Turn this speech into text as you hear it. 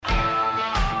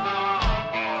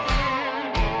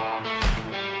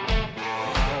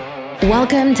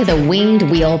Welcome to the Winged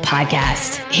Wheel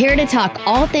Podcast. Here to talk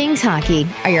all things hockey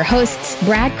are your hosts,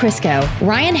 Brad Crisco,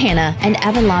 Ryan Hanna, and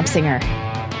Evan Lobsinger.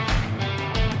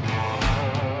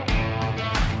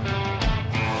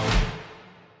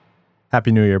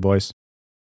 Happy New Year, boys.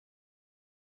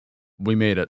 We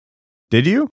made it. Did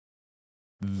you?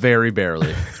 Very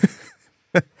barely.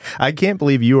 I can't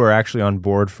believe you are actually on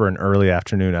board for an early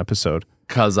afternoon episode.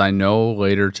 Because I know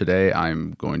later today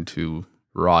I'm going to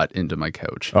rot into my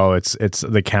couch. Oh, it's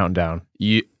the countdown.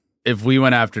 If we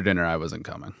went after dinner, I wasn't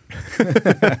coming.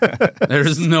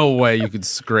 There's no way you could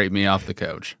scrape me off the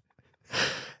couch.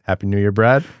 Happy New Year,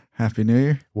 Brad. Happy New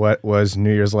Year. What was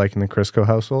New Year's like in the Crisco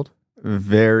household?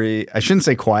 I shouldn't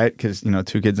say quiet because,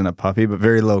 2 kids and a puppy, but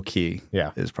very low key.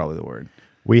 Yeah. Is probably the word.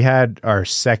 We had our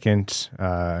second,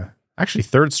 actually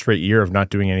third straight year of not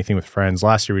doing anything with friends.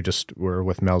 Last year we just were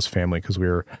with Mel's family because we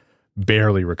were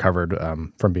barely recovered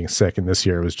from being sick. And this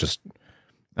year it was just,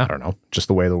 I don't know, just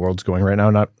the way the world's going right now.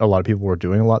 Not a lot of people were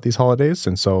doing a lot these holidays.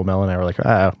 And so Mel and I were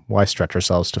like, why stretch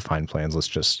ourselves to find plans? Let's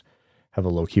just have a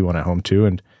low key one at home too.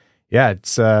 And yeah,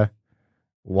 it's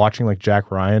watching like Jack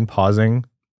Ryan pausing,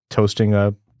 toasting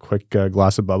a quick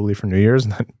glass of bubbly for New Year's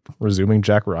and then resuming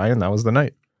Jack Ryan. That was the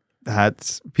night.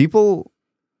 That's people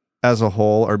as a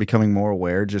whole are becoming more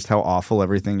aware just how awful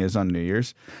everything is on New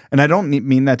Year's. And I don't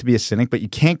mean that to be a cynic, but you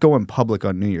can't go in public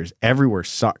on New Year's. Everywhere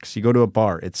sucks. You go to a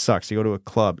bar, it sucks. You go to a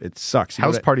club, it sucks.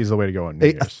 House party is the way to go on New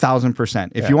Year's.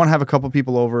 1,000%. If you want to have a couple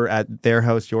people over at their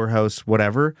house, your house,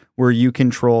 whatever, where you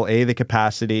control the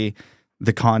capacity,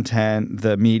 the content,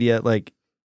 the media, like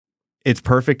it's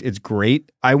perfect. It's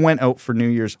great. I went out for New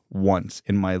Year's once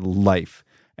in my life.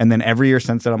 And then every year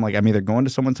since then, I'm like, I'm either going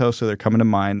to someone's house or they're coming to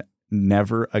mine.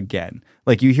 Never again.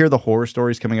 Like you hear the horror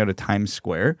stories coming out of Times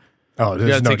Square. Oh, you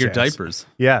gotta take your diapers.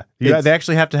 Yeah. They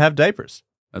actually have to have diapers.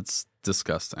 That's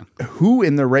disgusting. Who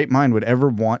in their right mind would ever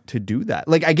want to do that?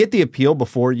 Like I get the appeal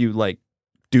before you like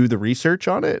do the research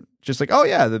on it. Just like, oh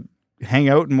yeah, hang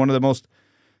out in one of the most,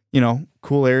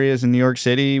 cool areas in New York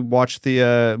City, watch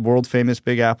the world famous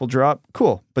Big Apple drop.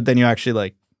 Cool. But then you actually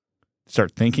like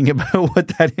start thinking about what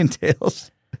that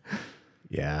entails.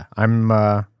 Yeah.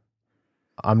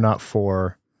 I'm not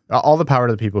for all the power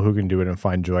to the people who can do it and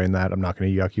find joy in that. I'm not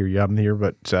going to yuck your yum here,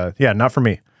 but yeah, not for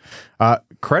me.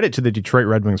 Credit to the Detroit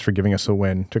Red Wings for giving us a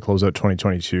win to close out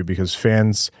 2022 because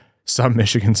some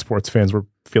Michigan sports fans were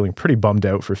feeling pretty bummed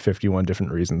out for 51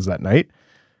 different reasons that night.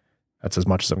 That's as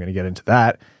much as I'm going to get into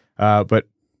that. But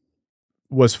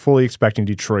was fully expecting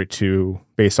Detroit to,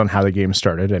 based on how the game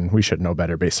started, and we should know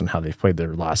better based on how they've played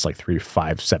their last 3,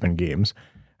 5, 7 games.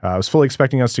 I was fully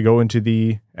expecting us to go into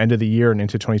the end of the year and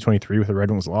into 2023 with the Red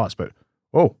Wings loss, but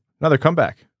another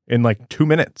comeback in 2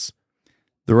 minutes.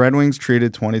 The Red Wings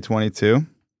treated 2022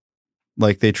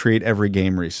 like they treat every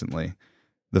game recently.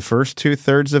 The first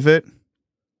 2/3 of it,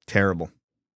 terrible.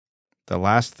 The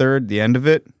last third, the end of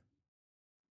it,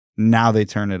 now they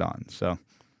turn it on. So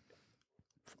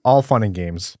all fun and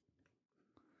games.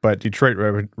 But Detroit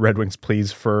Red Wings,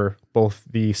 please, for both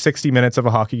the 60 minutes of a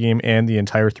hockey game and the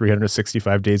entire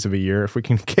 365 days of a year, if we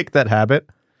can kick that habit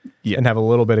and have a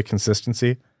little bit of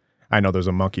consistency. I know there's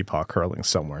a monkey paw curling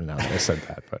somewhere now that I said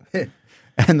that. But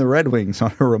and the Red Wings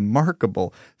on a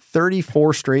remarkable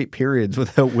 34 straight periods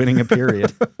without winning a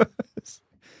period.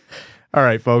 All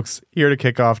right, folks, here to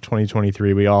kick off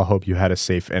 2023. We all hope you had a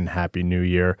safe and happy New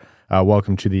Year.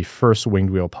 Welcome to the first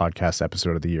Winged Wheel podcast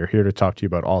episode of the year. Here to talk to you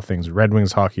about all things Red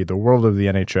Wings hockey, the world of the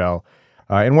NHL,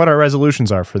 and what our resolutions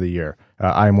are for the year.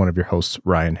 I am one of your hosts,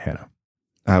 Ryan Hanna.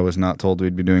 I was not told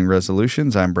we'd be doing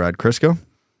resolutions. I'm Brad Crisco.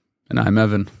 And I'm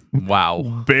Evan.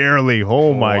 Wow. Barely.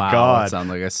 Oh, my God. It sounds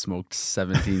like I smoked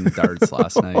 17 darts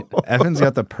last night. Evan's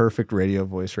got the perfect radio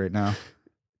voice right now.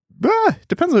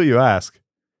 Depends on who you ask.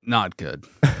 Not good.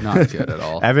 Not good at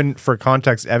all. Evan, for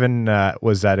context, Evan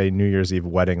was at a New Year's Eve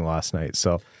wedding last night.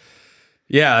 So,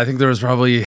 yeah, I think there was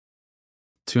probably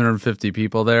 250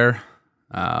 people there.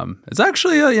 It's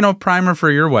actually a primer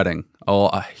for your wedding.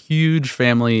 A huge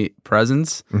family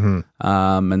presence,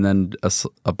 and then just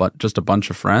a bunch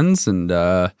of friends, and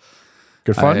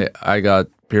good fun. I got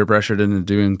peer pressured into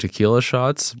doing tequila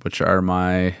shots, which are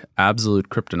my absolute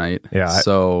kryptonite. Yeah,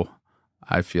 so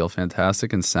I feel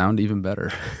fantastic and sound even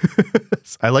better.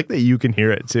 I like that you can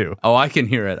hear it too. Oh, I can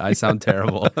hear it. I sound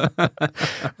terrible.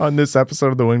 On this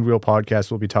episode of the Winged Wheel podcast,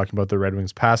 we'll be talking about the Red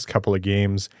Wings' past couple of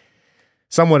games.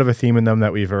 Somewhat of a theme in them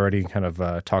that we've already kind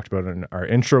of talked about in our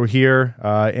intro here.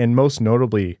 And most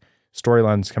notably,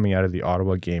 storylines coming out of the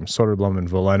Ottawa game. Soderblom and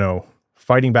Veleno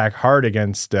fighting back hard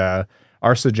against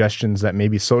our suggestions that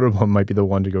maybe Soderblom might be the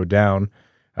one to go down.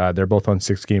 They're both on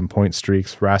 6-game point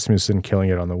streaks. Rasmussen killing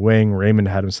it on the wing. Raymond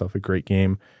had himself a great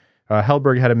game.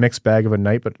 Hellberg had a mixed bag of a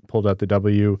night, but pulled out the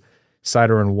W.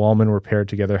 Seider and Walman were paired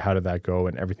together. How did that go?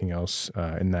 And everything else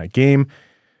in that game.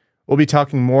 We'll be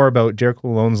talking more about Derek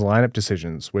Lalonde's lineup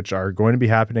decisions, which are going to be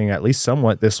happening at least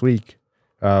somewhat this week.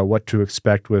 What to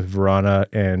expect with Vrana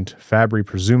and Fabbri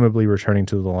presumably returning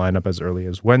to the lineup as early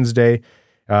as Wednesday.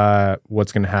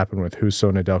 What's going to happen with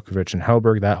Husso, Nedeljkovic, and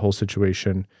Hellberg, that whole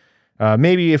situation.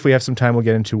 Maybe if we have some time, we'll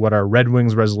get into what our Red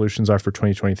Wings resolutions are for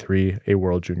 2023, a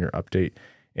World Junior update,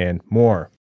 and more.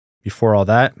 Before all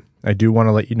that, I do want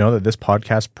to let you know that this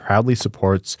podcast proudly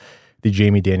supports the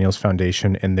Jamie Daniels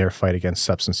Foundation in their fight against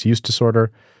substance use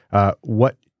disorder.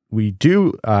 What we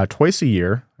do twice a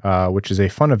year, which is a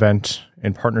fun event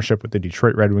in partnership with the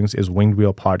Detroit Red Wings, is Winged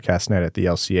Wheel Podcast Night at the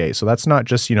LCA. So that's not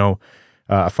just,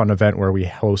 a fun event where we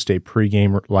host a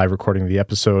pregame live recording of the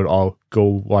episode, all go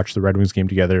watch the Red Wings game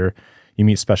together. You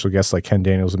meet special guests like Ken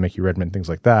Daniels and Mickey Redmond, things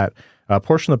like that. A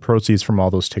portion of the proceeds from all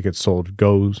those tickets sold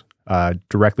goes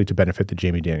directly to benefit the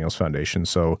Jamie Daniels Foundation.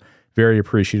 So very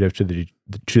appreciative to the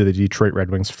Detroit Red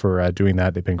Wings for doing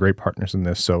that. They've been great partners in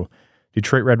this. So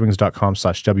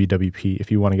DetroitRedWings.com/WWP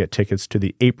if you want to get tickets to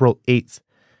the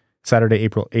Saturday,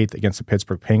 April 8th against the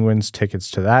Pittsburgh Penguins. Tickets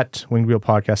to that Winged Wheel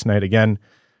Podcast Night. Again,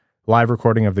 live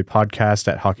recording of the podcast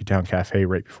at Hockeytown Cafe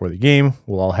right before the game.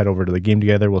 We'll all head over to the game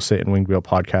together. We'll sit in Winged Wheel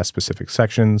Podcast specific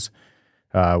sections.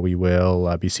 We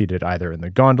will be seated either in the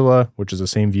gondola, which is the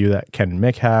same view that Ken and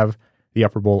Mick have, the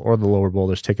upper bowl or the lower bowl.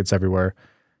 There's tickets everywhere.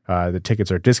 The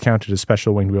tickets are discounted, a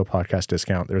special Winged Wheel Podcast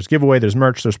discount. There's giveaway, there's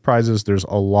merch, there's prizes. There's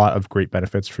a lot of great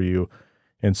benefits for you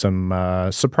and some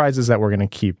surprises that we're going to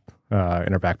keep in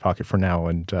our back pocket for now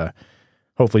and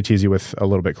hopefully tease you with a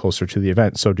little bit closer to the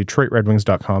event. So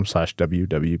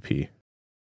DetroitRedWings.com/WWP.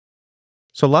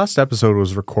 So last episode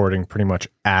was recording pretty much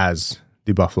as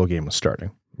the Buffalo game was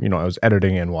starting. I was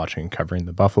editing and watching and covering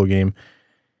the Buffalo game.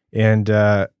 And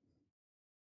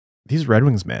these Red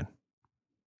Wings, man,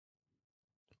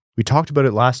 we talked about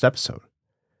it last episode.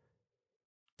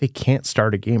 They can't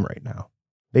start a game right now.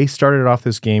 They started off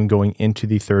this game going into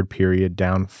the third period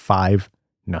down 5-0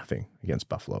 against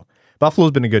Buffalo.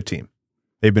 Buffalo's been a good team.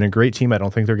 They've been a great team. I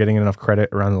don't think they're getting enough credit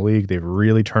around the league. They've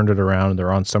really turned it around.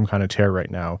 They're on some kind of tear right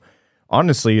now.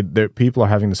 Honestly, people are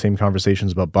having the same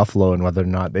conversations about Buffalo and whether or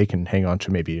not they can hang on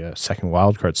to maybe a second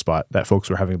wildcard spot that folks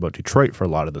were having about Detroit for a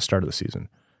lot of the start of the season.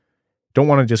 Don't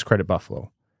want to discredit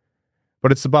Buffalo.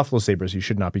 But it's the Buffalo Sabres. You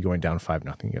should not be going down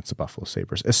 5-0 against the Buffalo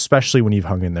Sabres, especially when you've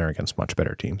hung in there against much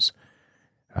better teams.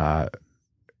 I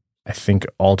think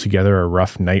altogether a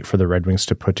rough night for the Red Wings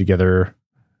to put together,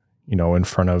 in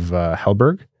front of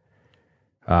Hellberg.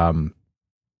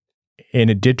 And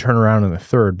it did turn around in the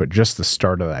third, but just the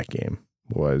start of that game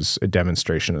was a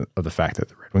demonstration of the fact that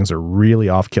the Red Wings are really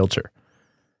off kilter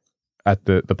at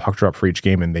the puck drop for each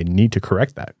game, and they need to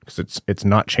correct that because it's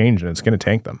not changed and it's going to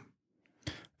tank them.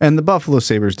 And the Buffalo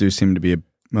Sabres do seem to be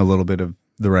a little bit of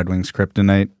the Red Wings'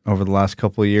 kryptonite over the last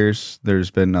couple of years. There's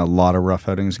been a lot of rough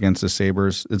outings against the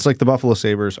Sabres. It's like the Buffalo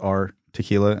Sabres are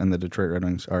tequila and the Detroit Red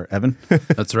Wings are Evan.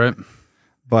 That's right.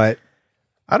 But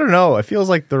I don't know. It feels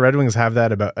like the Red Wings have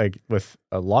that about with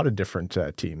a lot of different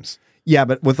teams. Yeah,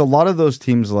 but with a lot of those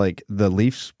teams like the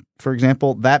Leafs, for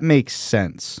example, that makes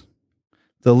sense.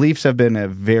 The Leafs have been a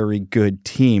very good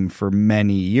team for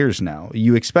many years now.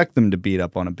 You expect them to beat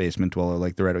up on a basement dweller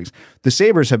like the Red Wings. The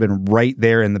Sabres have been right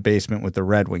there in the basement with the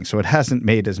Red Wings, so it hasn't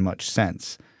made as much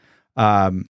sense.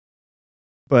 But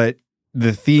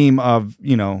the theme of,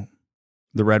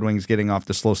 the Red Wings getting off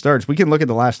the slow starts, we can look at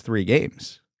the last 3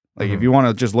 games. If you want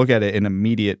to just look at it in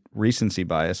immediate recency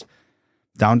bias,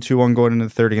 down 2-1 going into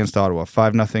the third against Ottawa,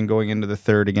 5-0 going into the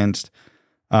third against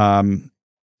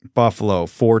Buffalo,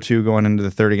 4-2 going into the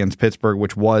third against Pittsburgh,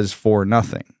 which was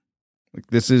 4-0.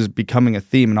 This is becoming a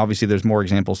theme, and obviously there's more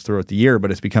examples throughout the year, but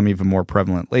it's become even more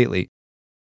prevalent lately.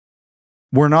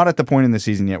 We're not at the point in the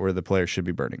season yet where the players should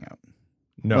be burning out.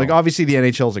 No. Obviously the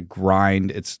NHL is a grind.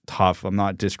 It's tough. I'm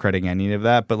not discrediting any of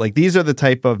that, but these are the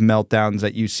type of meltdowns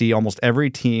that you see almost every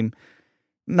team,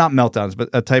 not meltdowns, but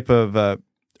a type of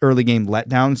early game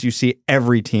letdowns you see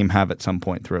every team have at some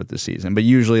point throughout the season. But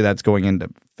usually that's going into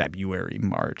February,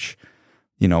 March,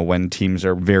 when teams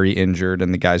are very injured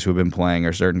and the guys who have been playing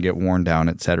are starting to get worn down,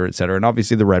 et cetera, et cetera. And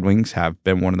obviously the Red Wings have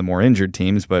been one of the more injured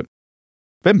teams, but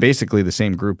been basically the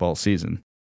same group all season.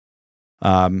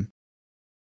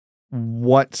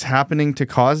 What's happening to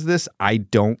cause this? I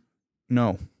don't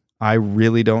know. I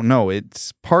really don't know.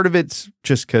 It's part of it's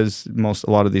just because a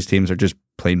lot of these teams are just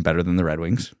playing better than the Red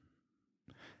Wings.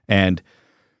 And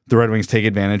the Red Wings take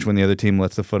advantage when the other team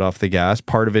lets the foot off the gas.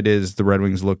 Part of it is the Red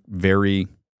Wings look very,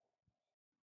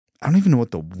 I don't even know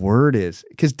what the word is,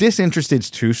 because disinterested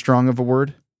is too strong of a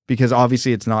word, because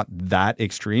obviously it's not that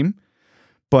extreme.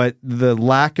 but the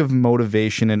lack of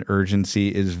motivation and urgency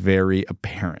is very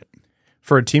apparent.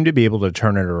 For a team to be able to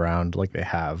turn it around like they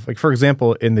have, like for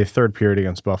example, in the third period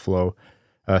against Buffalo,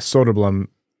 Soderblom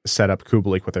set up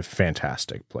Kubalik with a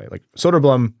fantastic play. Like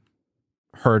Soderblom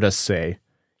heard us say,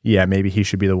 yeah, maybe he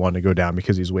should be the one to go down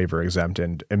because he's waiver exempt,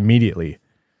 and immediately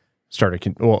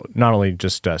started, not only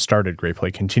just started great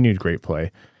play, continued great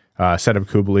play, set up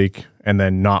Kubalik, and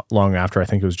then not long after, I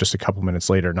think it was just a couple minutes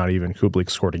later, not even, Kubalik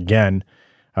scored again,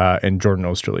 and Jordan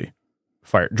Oesterle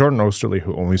fired. Jordan Oesterle,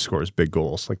 who only scores big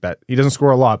goals like that. He doesn't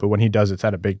score a lot, but when he does, it's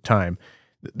at a big time.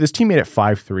 This team made it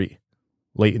 5-3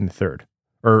 late in the third,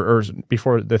 or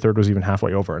before the third was even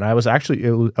halfway over. And I was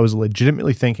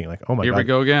legitimately thinking, like, oh my God, here we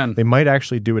go again. They might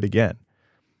actually do it again.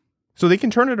 So they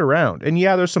can turn it around. And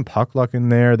yeah, there's some puck luck in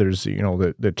there. There's,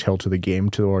 the tilt of the game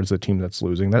towards the team that's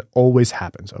losing. That always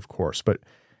happens, of course. But,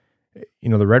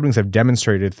 the Red Wings have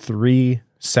demonstrated 3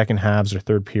 second halves or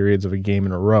third periods of a game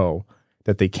in a row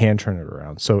that they can turn it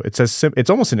around. So it's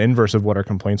almost an inverse of what our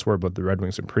complaints were about the Red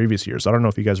Wings in previous years. I don't know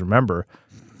if you guys remember,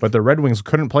 but the Red Wings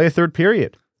couldn't play a third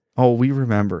period. Oh, we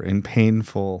remember in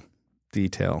painful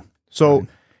detail. So,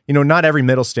 not every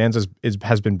middle stanza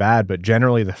has been bad, but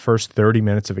generally the first 30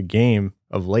 minutes of a game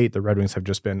of late, the Red Wings have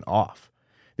just been off.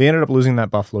 They ended up losing that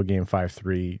Buffalo game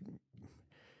 5-3.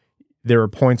 There were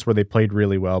points where they played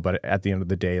really well, but at the end of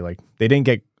the day, like they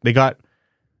got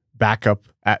backup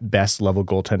at best level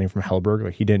goaltending from Hellberg.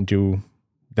 Like he didn't do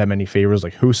them any favors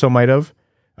like Husso might have,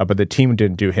 but the team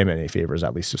didn't do him any favors,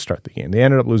 at least to start the game. They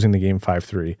ended up losing the game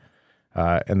 5-3.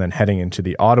 And then heading into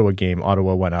the Ottawa game,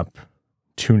 Ottawa went up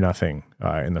 2-0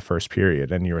 in the first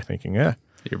period. And you were thinking, here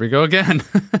we go again.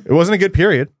 It wasn't a good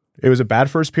period. It was a bad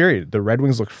first period. The Red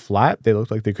Wings looked flat. They looked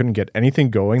like they couldn't get anything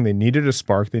going. They needed a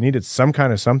spark. They needed some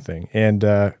kind of something. And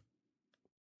the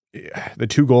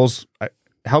 2 goals,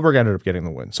 Hellberg ended up getting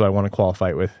the win. So I want to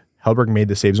qualify it with Hellberg made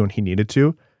the saves when he needed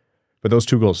to, but those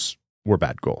 2 goals were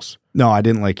bad goals. No, I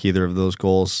didn't like either of those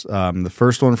goals. The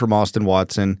first one from Austin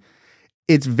Watson,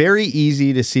 it's very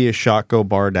easy to see a shot go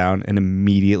bar down and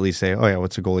immediately say, oh yeah,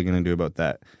 what's a goalie going to do about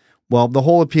that? Well, the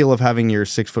whole appeal of having your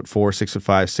 6'4", 6'5",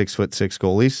 6'6"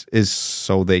 goalies is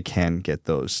so they can get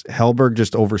those. Hellberg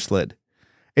just overslid.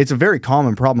 It's a very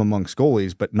common problem amongst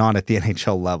goalies, but not at the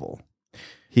NHL level.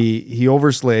 He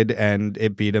overslid and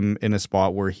it beat him in a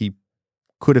spot where he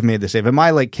could have made the save. Am I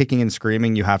like kicking and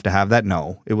screaming you have to have that?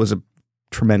 No, it was a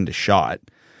tremendous shot.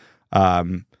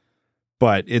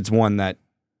 But it's one that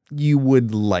you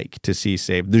would like to see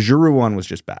saved. The Giroux one was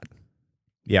just bad.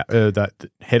 Yeah, that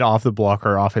hit off the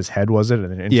blocker, off his head, was it?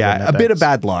 And then yeah, a bit of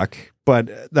bad luck, but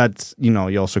that's, you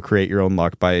also create your own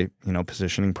luck by,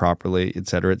 positioning properly, et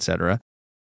cetera, et cetera.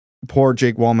 Poor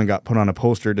Jake Walman got put on a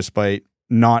poster despite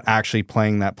not actually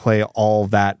playing that play all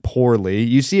that poorly.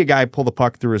 You see a guy pull the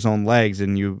puck through his own legs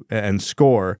and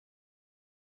score.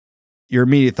 Your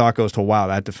immediate thought goes to, wow,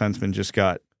 that defenseman just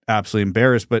got absolutely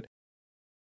embarrassed. But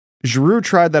Giroux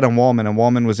tried that on Walman, and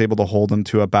Walman was able to hold him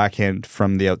to a backhand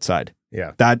from the outside.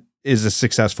 Yeah. That is a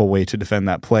successful way to defend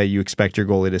that play. You expect your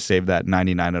goalie to save that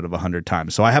 99 out of 100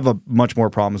 times. So I have much more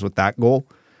problems with that goal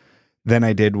than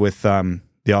I did with the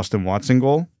Austin Watson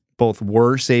goal. Both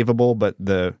were savable, but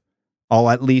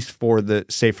at least for the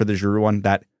save for the Giroux one,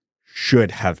 that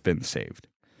should have been saved.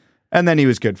 And then he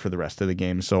was good for the rest of the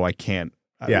game, so I can't.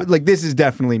 Yeah. This is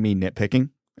definitely me nitpicking,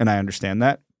 and I understand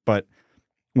that. But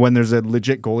when there's a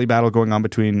legit goalie battle going on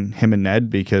between him and Ned,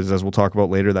 because as we'll talk about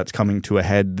later, that's coming to a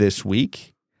head this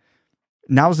week,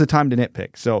 now's the time to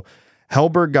nitpick. So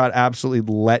Hellberg got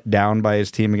absolutely let down by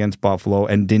his team against Buffalo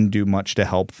and didn't do much to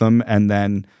help them. And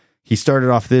then he started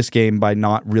off this game by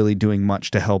not really doing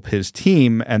much to help his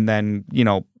team, and then,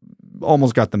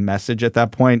 almost got the message at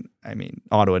that point. I mean,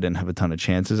 Ottawa didn't have a ton of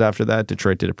chances after that.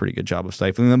 Detroit did a pretty good job of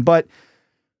stifling them, but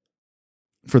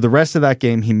for the rest of that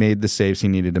game, he made the saves he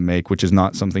needed to make, which is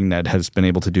not something Ned has been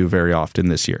able to do very often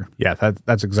this year. Yeah,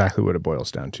 that's exactly what it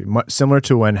boils down to. Similar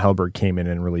to when Hellberg came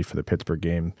in relief for the Pittsburgh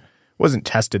game. Wasn't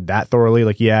tested that thoroughly.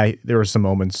 Like, yeah, there were some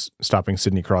moments. Stopping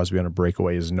Sidney Crosby on a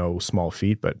breakaway is no small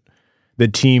feat, but the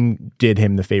team did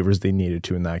him the favors they needed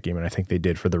to in that game, and I think they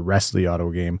did for the rest of the Ottawa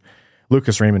game.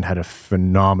 Lucas Raymond had a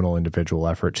phenomenal individual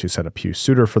effort to set up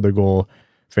Suter for the goal.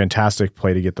 Fantastic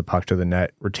play to get the puck to the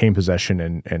net, retain possession,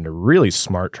 and a really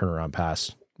smart turnaround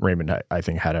pass. Raymond, I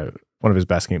think, had one of his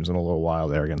best games in a little while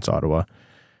there against Ottawa.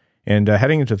 And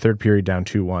heading into third period down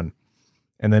 2-1.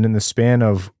 And then in the span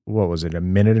of, what was it, a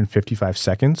minute and 55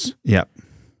 seconds? Yeah.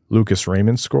 Lucas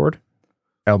Raymond scored.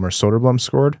 Elmer Soderblom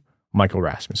scored. Michael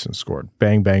Rasmussen scored.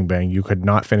 Bang, bang, bang. You could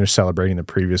not finish celebrating the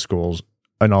previous goals,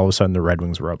 and all of a sudden the Red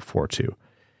Wings were up 4-2.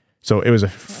 So it was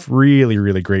a really,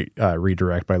 really great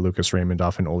redirect by Lucas Raymond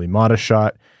off an Oli Mata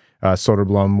shot.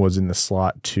 Soderblom was in the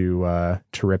slot to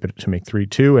rip it to make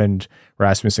 3-2, and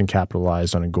Rasmussen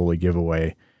capitalized on a goalie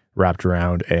giveaway, wrapped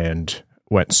around, and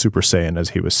went Super Saiyan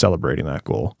as he was celebrating that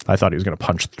goal. I thought he was going to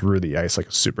punch through the ice like a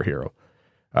superhero.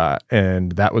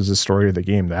 And that was the story of the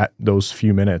game. That those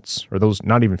few minutes, or those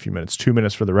not even few minutes, 2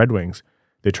 minutes for the Red Wings,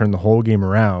 they turned the whole game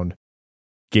around,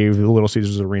 gave the Little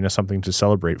Caesars Arena something to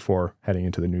celebrate for heading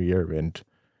into the new year, and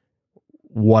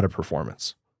what a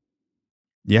performance.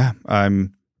 Yeah,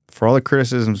 for all the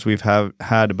criticisms we've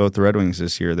had about the Red Wings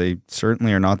this year, they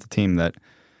certainly are not the team that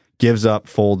gives up,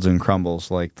 folds, and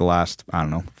crumbles like the last,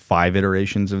 5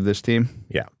 iterations of this team.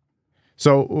 Yeah.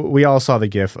 So we all saw the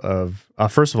gif of,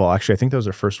 first of all, actually, I think that was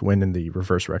their first win in the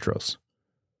reverse retros.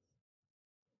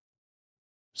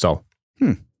 So,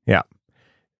 yeah.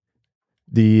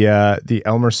 The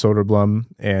Elmer, Soderblom,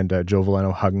 and Joe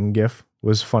Veleno hugging gif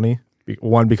was funny.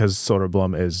 One, because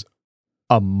Soderblom is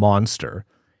a monster.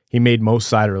 He made Moritz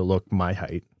Seider look my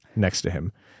height next to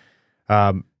him.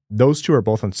 Those two are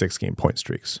both on 6-game point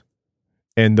streaks.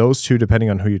 And those two, depending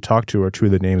on who you talk to, are two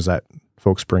of the names that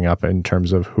folks bring up in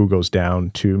terms of who goes down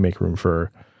to make room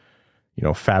for,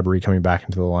 Fabbri coming back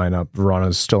into the lineup.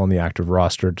 Vrana's still on the active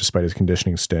roster despite his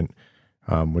conditioning stint,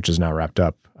 which is now wrapped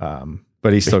up.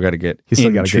 But he's still got to get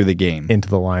into the game. Into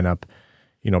the lineup.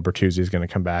 Bertuzzi is going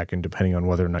to come back, and depending on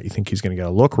whether or not you think he's going to get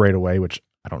a look right away, which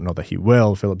I don't know that he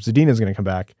will, Filip Zadina is going to come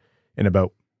back in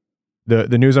about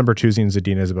the news on Bertuzzi and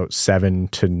Zadina is about 7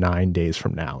 to 9 days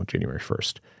from now, January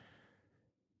 1st.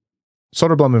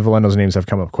 Soderblom and Veleno's names have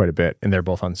come up quite a bit, and they're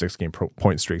both on 6-game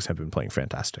point streaks, have been playing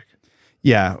fantastic.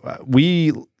 Yeah,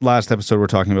 we last episode were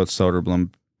talking about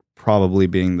Soderblom probably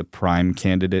being the prime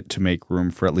candidate to make room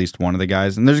for at least one of the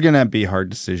guys, and there's going to be hard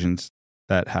decisions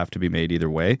that have to be made either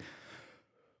way.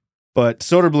 But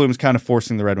Soderblom's kind of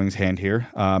forcing the Red Wings' hand here.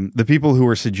 The people who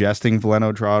were suggesting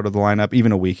Veleno draw out of the lineup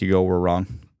even a week ago were wrong.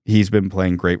 He's been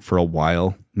playing great for a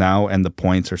while now, and the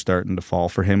points are starting to fall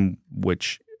for him,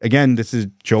 which, again, this is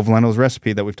Joe Veleno's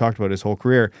recipe that we've talked about his whole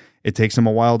career. It takes him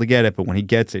a while to get it, but when he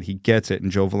gets it, he gets it.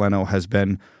 And Joe Veleno has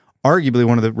been arguably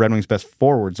one of the Red Wings' best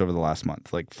forwards over the last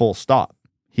month, like full stop.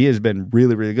 He has been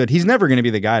really, really good. He's never going to be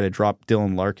the guy to drop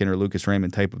Dylan Larkin or Lucas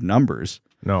Raymond type of numbers.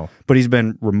 No. But he's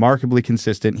been remarkably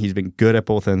consistent. He's been good at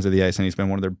both ends of the ice, and he's been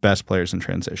one of their best players in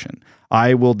transition.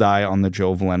 I will die on the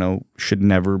Joe Veleno should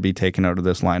never be taken out of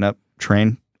this lineup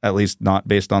train, at least not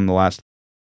based on the last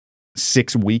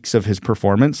 6 weeks of his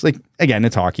performance. Like, again,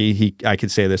 it's hockey. I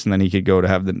could say this, and then he could go to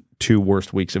have the 2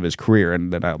 worst weeks of his career,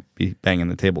 and then I'll be banging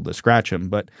the table to scratch him.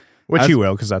 But which you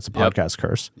will, because that's a podcast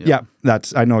curse. Yep. Yeah,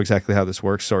 I know exactly how this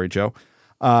works. Sorry, Joe.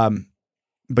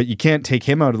 But you can't take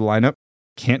him out of the lineup.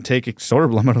 Can't take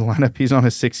Soderblom out of the lineup. He's on a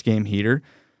 6-game heater.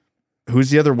 Who's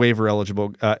the other waiver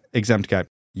eligible exempt guy?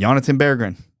 Jonathan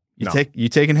Berggren. You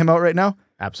taking him out right now?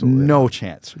 Absolutely. No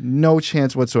chance. No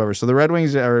chance whatsoever. So the Red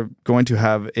Wings are going to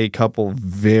have a couple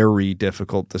very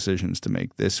difficult decisions to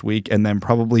make this week, and then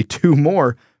probably 2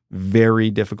 more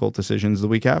very difficult decisions the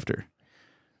week after.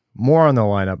 More on the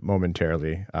lineup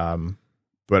momentarily,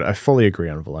 but I fully agree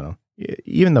on Veleno.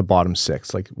 Even the bottom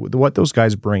 6, like what those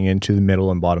guys bring into the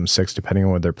middle and bottom 6, depending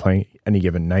on what they're playing any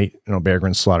given night.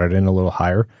 Berggren slotted in a little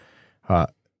higher.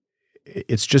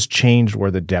 It's just changed where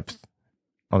the depth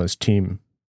on this team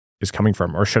is coming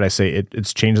from, or should I say,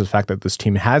 it's changed the fact that this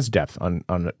team has depth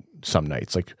on some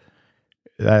nights. Like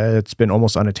it's been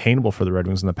almost unattainable for the Red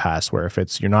Wings in the past, where if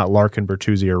you're not Larkin,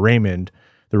 Bertuzzi, or Raymond,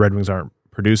 the Red Wings aren't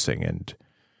producing. And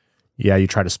yeah, you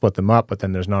try to split them up, but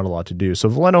then there's not a lot to do. So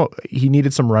Veleno, he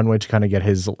needed some runway to kind of get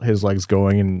his legs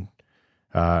going, and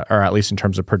or at least in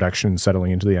terms of production and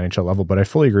settling into the NHL level. But I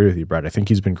fully agree with you, Brett. I think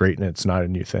he's been great, and it's not a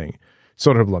new thing.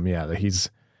 Soderblom,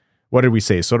 what did we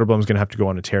say? Soderblom's going to have to go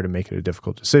on a tear to make it a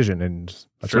difficult decision, and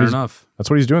that's that's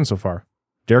what he's doing so far.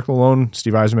 Derek Lalonde,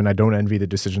 Steve Yzerman, I don't envy the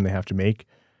decision they have to make,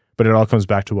 but it all comes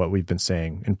back to what we've been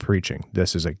saying and preaching.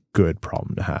 This is a good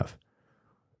problem to have.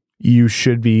 You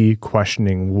should be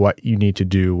questioning what you need to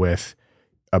do with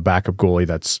a backup goalie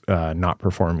that's not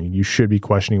performing. You should be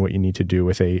questioning what you need to do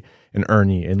with an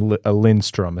Erne, a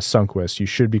Lindstrom, a Sundqvist. You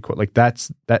should be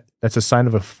that's a sign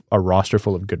of a roster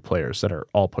full of good players that are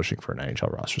all pushing for an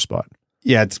NHL roster spot.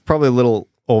 Yeah, it's probably a little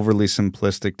overly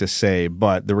simplistic to say,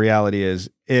 but the reality is,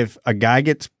 if a guy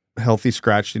gets healthy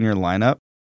scratched in your lineup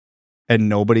and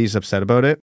nobody's upset about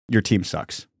it, your team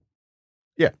sucks.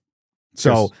 Yeah.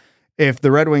 So if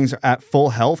the Red Wings at full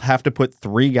health have to put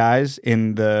 3 guys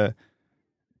in the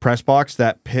press box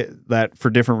that for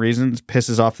different reasons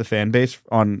pisses off the fan base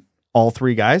on all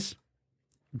 3 guys,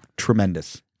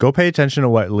 tremendous. Go pay attention to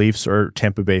what Leafs or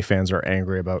Tampa Bay fans are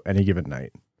angry about any given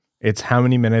night. It's how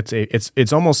many minutes.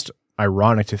 It's almost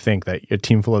ironic to think that a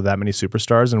team full of that many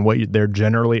superstars and what they're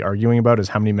generally arguing about is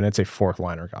how many minutes a fourth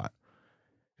liner got.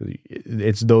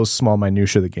 It's those small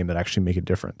minutiae of the game that actually make a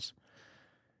difference.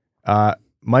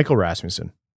 Michael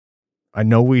Rasmussen. I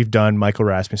know we've done Michael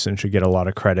Rasmussen should get a lot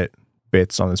of credit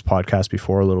bits on this podcast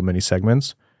before, little mini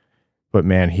segments, but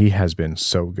man, he has been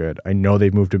so good. I know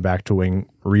they've moved him back to wing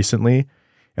recently,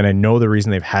 and I know the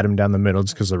reason they've had him down the middle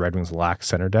is because the Red Wings lack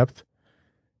center depth.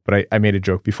 But I made a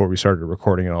joke before we started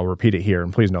recording, and I'll repeat it here.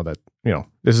 And please know that,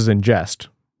 this is in jest,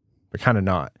 but kind of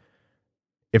not.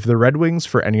 If the Red Wings,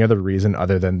 for any other reason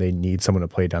other than they need someone to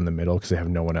play down the middle because they have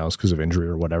no one else because of injury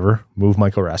or whatever, move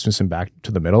Michael Rasmussen back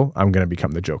to the middle, I'm going to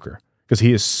become the Joker because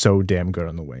he is so damn good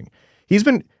on the wing.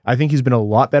 I think he's been a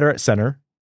lot better at center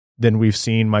than we've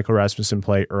seen Michael Rasmussen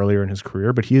play earlier in his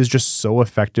career, but he is just so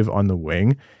effective on the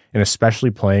wing, and especially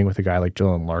playing with a guy like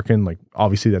Dylan Larkin. Like,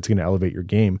 obviously that's going to elevate your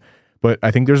game. But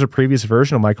I think there's a previous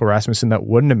version of Michael Rasmussen that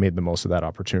wouldn't have made the most of that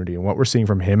opportunity. And what we're seeing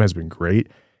from him has been great.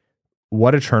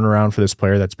 What a turnaround for this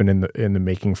player that's been in the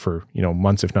making for,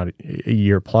 months, if not a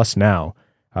year plus now.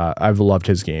 I've loved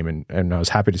his game, and I was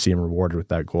happy to see him rewarded with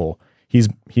that goal. He's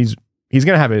going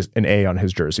to have an A on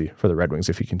his jersey for the Red Wings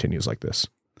if he continues like this.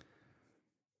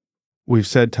 We've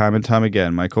said time and time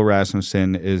again, Michael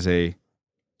Rasmussen is a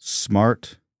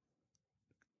smart,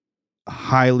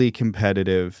 highly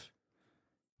competitive,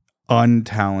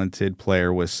 untalented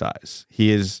player with size.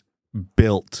 He is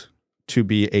built to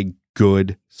be a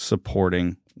good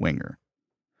supporting winger.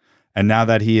 And now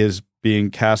that he is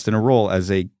being cast in a role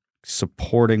as a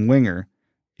supporting winger,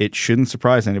 it shouldn't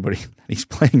surprise anybody that he's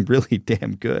playing really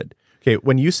damn good. Okay,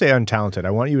 when you say untalented, I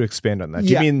want you to expand on that.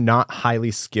 Do you mean not highly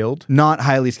skilled? Not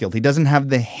highly skilled. He doesn't have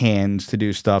the hands to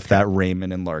do stuff that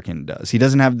Raymond and Larkin does. He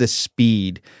doesn't have the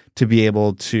speed to be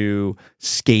able to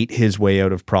skate his way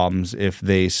out of problems if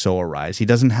they so arise. He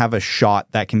doesn't have a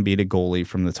shot that can beat a goalie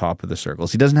from the top of the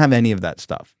circles. He doesn't have any of that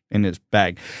stuff in his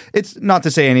bag. It's not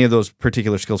to say any of those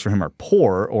particular skills for him are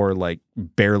poor or like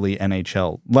barely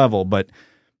NHL level, but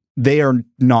they are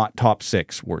not top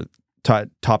six,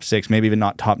 maybe even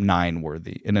not top 9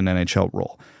 worthy in an NHL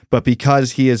role. But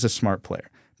because he is a smart player,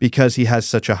 because he has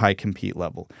such a high compete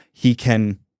level, he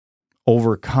can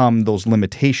overcome those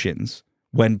limitations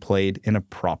when played in a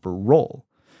proper role.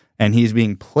 And he's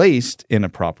being placed in a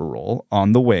proper role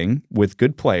on the wing with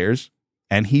good players,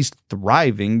 and he's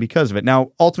thriving because of it.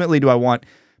 Now, ultimately, do I want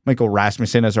Michael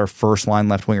Rasmussen as our first line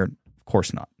left winger? Of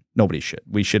course not. Nobody should.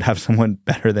 We should have someone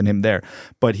better than him there.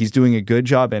 But he's doing a good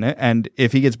job in it. And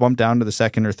if he gets bumped down to the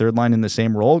second or third line in the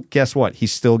same role, guess what?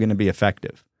 He's still going to be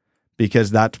effective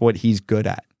because that's what he's good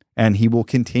at. And he will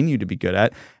continue to be good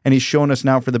at. And he's shown us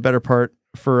now for the better part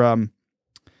for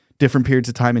different periods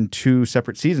of time in 2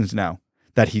 separate seasons now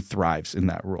that he thrives in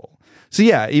that role. So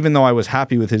yeah, even though I was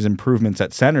happy with his improvements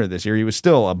at center this year, he was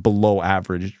still a below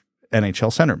average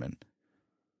NHL centerman.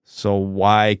 So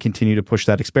why continue to push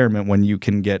that experiment when you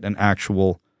can get an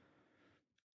actual,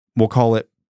 we'll call it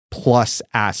plus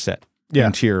asset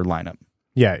into your lineup?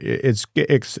 Yeah, it's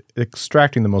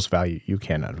extracting the most value you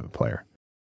can out of a player.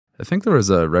 I think there was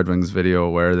a Red Wings video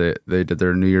where they did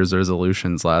their New Year's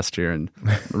resolutions last year, and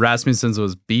Rasmussen's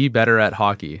was be better at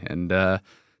hockey. And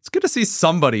it's good to see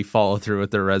somebody follow through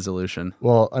with their resolution.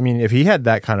 Well, I mean, if he had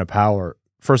that kind of power,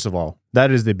 first of all, that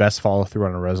is the best follow through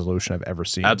on a resolution I've ever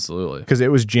seen. Absolutely. Because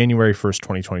it was January 1st,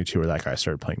 2022 where that guy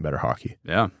started playing better hockey.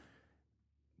 Yeah.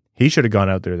 He should have gone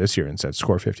out there this year and said,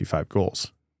 score 55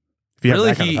 goals. If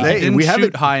he didn't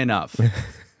shoot high enough.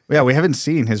 Yeah, we haven't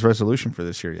seen his resolution for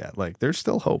this year yet. Like, there's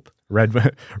still hope. Red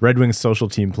Wings social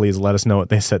team, please let us know what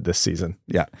they said this season.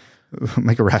 Yeah.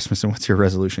 Michael Rasmussen, what's your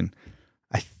resolution?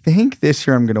 I think this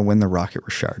year I'm going to win the Rocket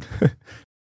Richard.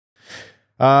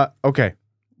 Okay.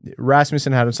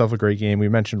 Rasmussen had himself a great game. We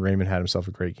mentioned Raymond had himself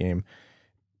a great game.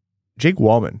 Jake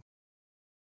Walman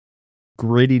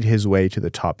grittied his way to the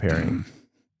top pairing.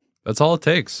 That's all it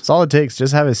takes. That's all it takes.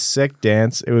 Just have a sick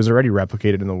dance. It was already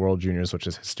replicated in the World Juniors, which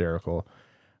is hysterical.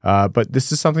 But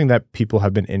this is something that people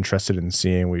have been interested in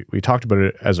seeing. We talked about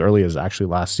it as early as actually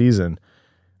last season.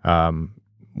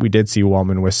 We did see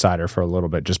Walman with Seider for a little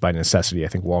bit just by necessity. I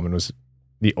think Walman was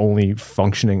the only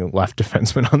functioning left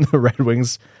defenseman on the Red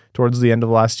Wings towards the end of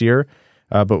last year.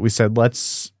 But we said,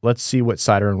 let's see what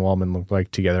Seider and Walman look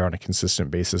like together on a consistent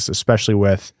basis, especially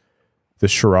with the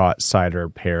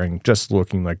Chiarot-Seider pairing just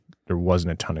looking like there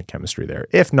wasn't a ton of chemistry there,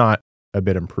 if not a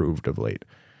bit improved of late.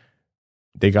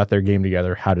 They got their game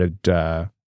together. How did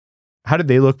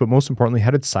they look? But most importantly,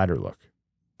 how did Seider look?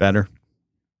 Better.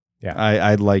 Yeah.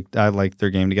 I liked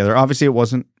their game together. Obviously it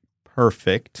wasn't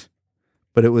perfect,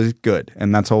 but it was good.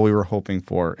 And that's all we were hoping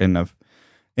for in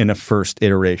a first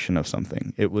iteration of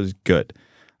something. It was good.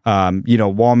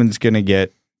 Walman's going to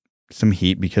get some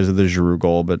heat because of the Giroux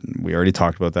goal, but we already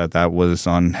talked about that. That was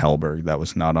on Hellberg. That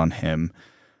was not on him.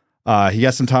 He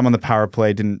got some time on the power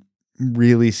play. Didn't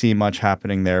really see much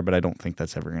happening there, but I don't think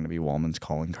that's ever going to be Walman's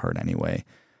calling card anyway.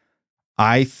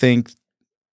 I think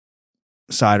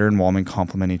Seider and Walman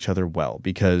complement each other well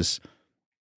because,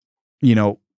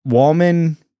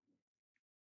 Walman,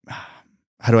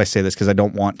 how do I say this? Because I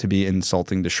don't want to be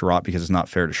insulting to Chiarot because it's not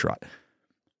fair to Chiarot.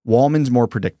 Walman's more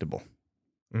predictable.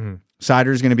 Mm-hmm.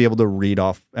 Seider's going to be able to read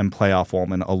off and play off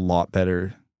Walman a lot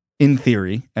better in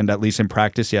theory, and at least in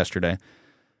practice yesterday,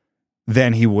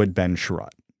 than he would Ben Chiarot.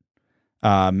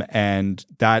 And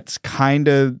that's kind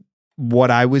of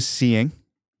what I was seeing.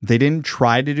 They didn't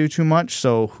try to do too much,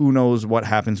 so who knows what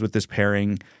happens with this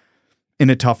pairing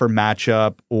in a tougher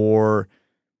matchup, or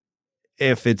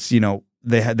if it's,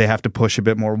 they have to push a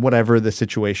bit more, whatever the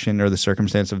situation or the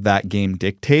circumstance of that game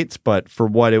dictates. But for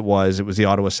what it was the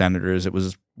Ottawa Senators. It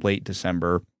was late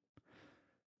December.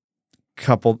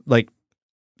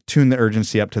 Tune the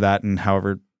urgency up to that, and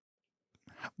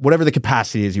whatever the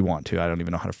capacity is you want to. I don't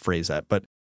even know how to phrase that. But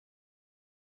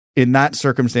in that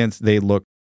circumstance, they looked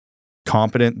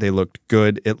competent. They looked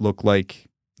good. It looked like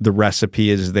the recipe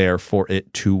is there for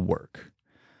it to work.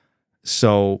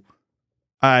 So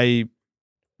I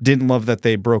didn't love that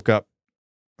they broke up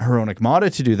Hronek Mata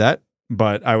to do that,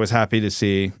 but I was happy to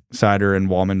see Seider and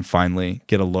Walman finally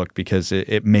get a look because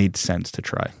it made sense to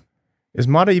try. Is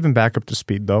Mata even back up to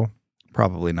speed, though?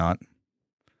 Probably not.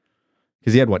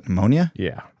 Because he had, pneumonia?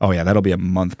 Yeah. Oh, yeah, that'll be a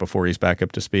month before he's back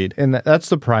up to speed. And that's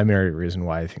the primary reason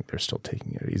why I think they're still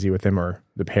taking it easy with him, or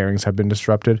the pairings have been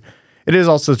disrupted. It is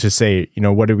also to say,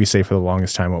 what did we say for the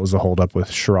longest time? What was the holdup with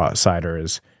Chiarot Seider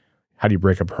is, how do you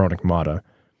break up Hronek Mata?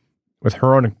 With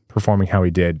Hronek performing how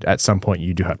he did, at some point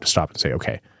you do have to stop and say,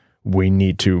 okay, we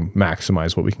need to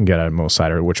maximize what we can get out of Mo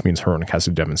Seider, which means Hronek has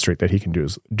to demonstrate that he can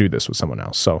do this with someone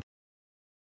else. So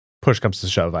push comes to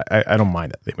shove, I don't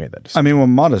mind that they made that decision. I mean, when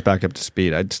Mata's back up to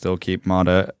speed, I'd still keep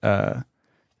Mata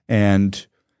and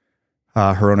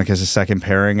Hronek as a second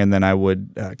pairing, and then I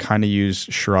would kind of use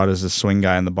Chiarot as a swing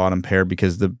guy on the bottom pair,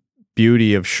 because the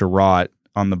beauty of Chiarot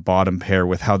on the bottom pair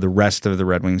with how the rest of the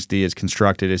Red Wings D is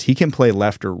constructed is he can play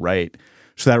left or right.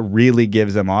 So that really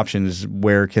gives them options.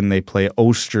 Where can they play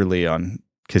Osterley on?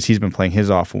 Because he's been playing his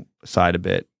off side a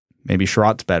bit. Maybe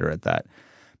Chiarot's better at that.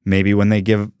 Maybe when they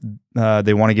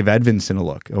want to give Edvinsson a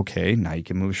look. Okay, now you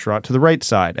can move Chiarot to the right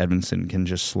side. Edvinsson can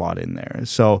just slot in there.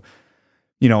 So,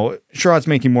 Chiarot's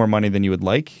making more money than you would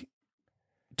like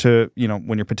to,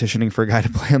 when you're petitioning for a guy to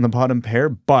play on the bottom pair.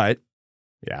 But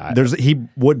yeah, he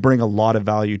would bring a lot of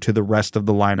value to the rest of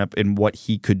the lineup in what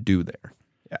he could do there.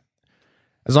 Yeah,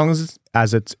 as long as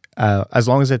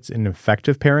it's an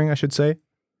effective pairing, I should say,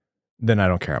 then I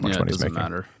don't care how much money he's making.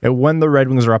 Matter. And when the Red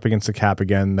Wings are up against the cap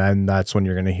again, then that's when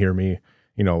you're going to hear me,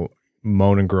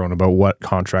 moan and groan about what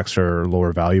contracts are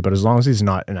lower value. But as long as he's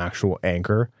not an actual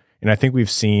anchor, and I think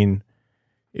we've seen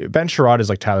Ben Chiarot is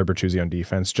like Tyler Bertuzzi on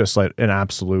defense, just like an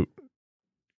absolute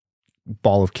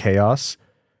ball of chaos,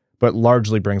 but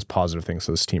largely brings positive things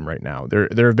to this team right now. There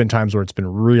have been times where it's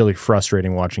been really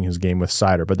frustrating watching his game with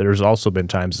Seider, but there's also been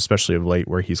times, especially of late,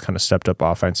 where he's kind of stepped up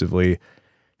offensively.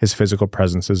 His physical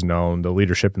presence is known. The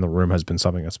leadership in the room has been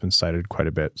something that's been cited quite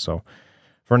a bit. So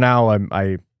for now,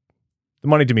 the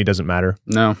money to me doesn't matter.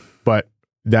 No. But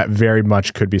that very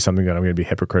much could be something that I'm going to be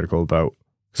hypocritical about,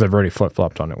 because I've already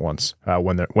flip-flopped on it once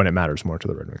when it matters more to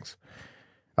the Red Wings.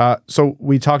 So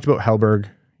we talked about Hellberg.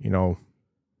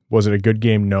 Was it a good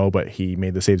game? No, but he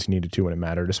made the saves he needed to when it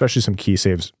mattered, especially some key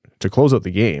saves to close out the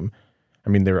game. I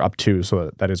mean, they were up 2, so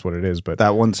that is what it is. But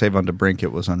that one save on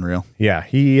DeBrincat was unreal. Yeah,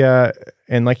 he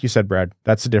and like you said, Brad,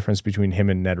 that's the difference between him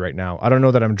and Ned right now. I don't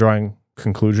know that I'm drawing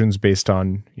conclusions based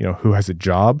on who has a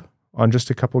job on just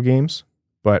a couple games,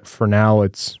 but for now,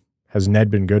 has Ned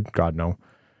been good? God, no.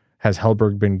 Has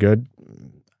Hellberg been good?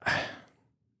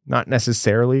 Not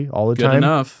necessarily all the time,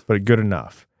 enough, but good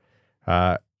enough.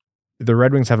 The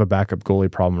Red Wings have a backup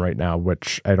goalie problem right now,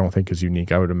 which I don't think is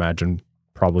unique. I would imagine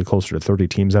probably closer to 30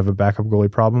 teams have a backup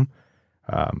goalie problem.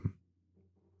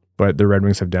 But the Red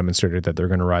Wings have demonstrated that they're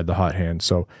going to ride the hot hand.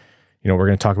 So, we're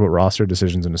going to talk about roster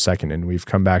decisions in a second, and we've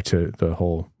come back to the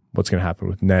whole what's going to happen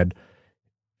with Ned.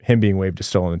 Him being waived is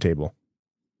still on the table.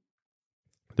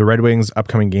 The Red Wings'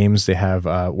 upcoming games, they have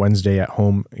Wednesday at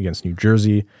home against New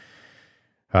Jersey.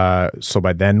 So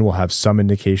by then, we'll have some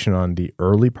indication on the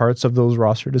early parts of those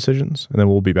roster decisions, and then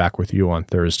we'll be back with you on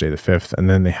Thursday the 5th, and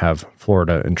then they have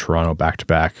Florida and Toronto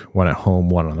back-to-back, one at home,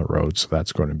 one on the road, so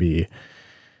it's going to be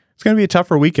a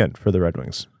tougher weekend for the Red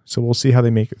Wings. So we'll see how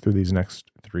they make it through these next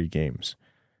 3 games.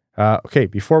 Okay,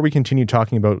 before we continue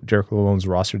talking about Derek Lalonde's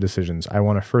roster decisions, I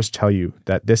want to first tell you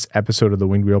that this episode of the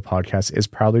Winged Wheel podcast is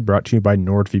proudly brought to you by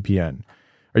NordVPN.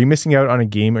 Are you missing out on a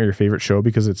game or your favorite show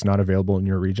because it's not available in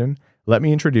your region? Let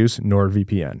me introduce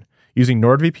NordVPN. Using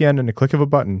NordVPN and a click of a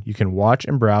button, you can watch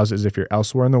and browse as if you're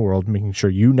elsewhere in the world, making sure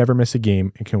you never miss a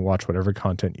game and can watch whatever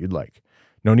content you'd like.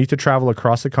 No need to travel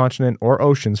across the continent or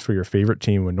oceans for your favorite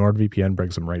team when NordVPN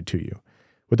brings them right to you.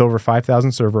 With over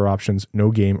 5,000 server options, no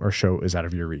game or show is out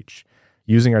of your reach.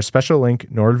 Using our special link,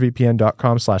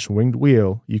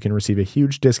 nordvpn.com/wingedwheel, you can receive a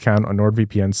huge discount on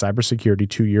NordVPN's cybersecurity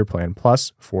 2-year plan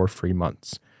plus 4 free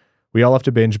months. We all have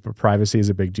to binge, but privacy is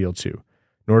a big deal too.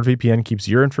 NordVPN keeps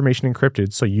your information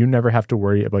encrypted so you never have to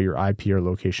worry about your IP or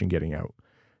location getting out.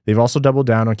 They've also doubled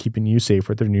down on keeping you safe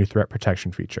with their new threat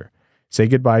protection feature. Say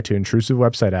goodbye to intrusive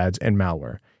website ads and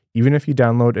malware. Even if you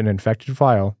download an infected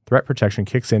file, threat protection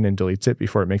kicks in and deletes it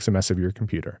before it makes a mess of your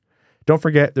computer. Don't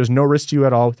forget, there's no risk to you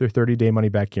at all with their 30-day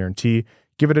money-back guarantee.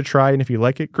 Give it a try, and if you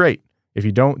like it, great. If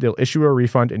you don't, they'll issue a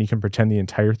refund, and you can pretend the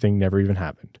entire thing never even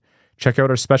happened. Check out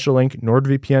our special link,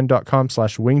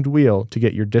 nordvpn.com/wingedwheel, to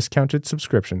get your discounted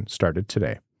subscription started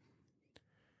today.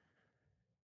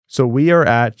 So we are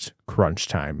at crunch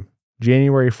time.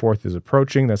 January 4th is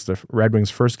approaching. That's the Red Wings'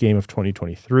 first game of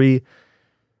 2023.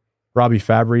 Robby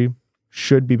Fabbri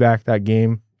should be back that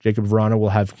game. Jakub Vrana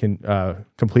will have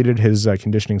completed his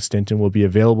conditioning stint and will be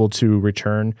available to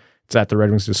return. It's at the Red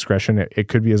Wings' discretion. It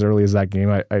could be as early as that game.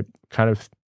 I kind of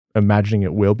imagining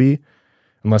it will be,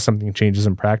 unless something changes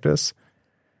in practice.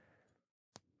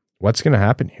 What's going to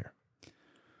happen here?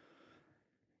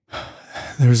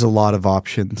 There's a lot of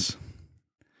options.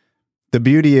 The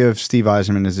beauty of Steve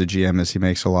Yzerman as a GM is he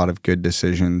makes a lot of good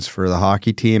decisions for the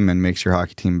hockey team and makes your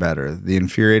hockey team better. The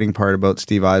infuriating part about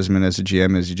Steve Yzerman as a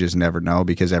GM is you just never know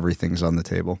because everything's on the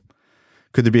table.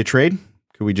 Could there be a trade?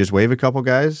 Could we just waive a couple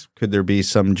guys? Could there be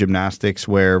some gymnastics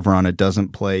where Vrana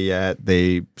doesn't play yet?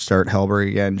 They start Hellberg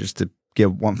again just to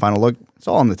give one final look? It's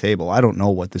all on the table. I don't know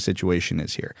what the situation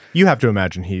is here. You have to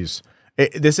imagine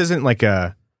this isn't like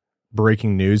a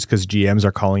breaking news because GMs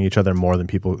are calling each other more than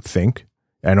people think.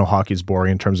 I know hockey's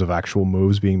boring in terms of actual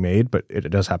moves being made, but it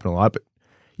does happen a lot. But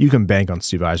you can bank on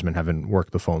Steve Yzerman having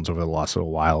worked the phones over the last little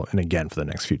while and again for the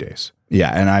next few days. Yeah,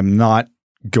 and I'm not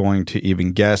going to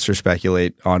even guess or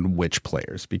speculate on which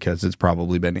players because it's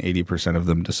probably been 80% of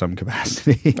them to some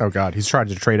capacity. Oh, God. He's tried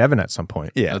to trade Evan at some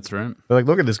point. Yeah. That's right. They're like,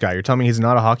 look at this guy. You're telling me he's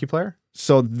not a hockey player?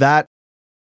 So that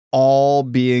all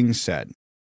being said,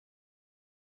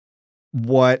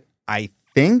 what I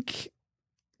think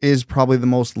is probably the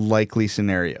most likely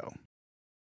scenario.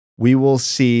 We will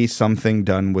see something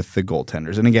done with the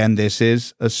goaltenders. And again, this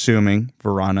is assuming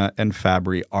Vrana and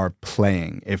Fabbri are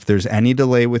playing. If there's any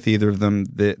delay with either of them,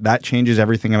 that changes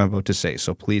everything I'm about to say.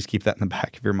 So please keep that in the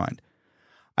back of your mind.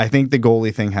 I think the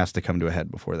goalie thing has to come to a head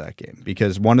before that game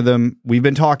because one of them, we've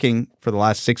been talking for the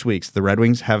last 6 weeks, the Red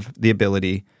Wings have the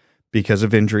ability, because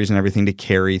of injuries and everything, to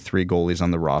carry 3 goalies on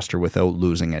the roster without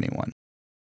losing anyone.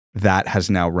 That has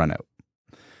now run out.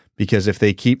 Because if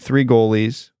they keep 3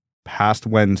 goalies past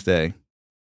Wednesday,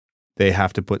 they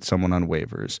have to put someone on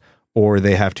waivers, or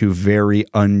they have to very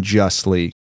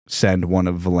unjustly send one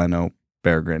of Veleno,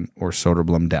 Berggren, or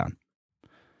Soderblom down.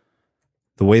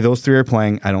 The way those 3 are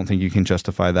playing, I don't think you can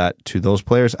justify that to those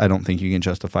players. I don't think you can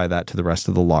justify that to the rest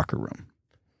of the locker room.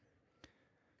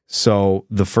 So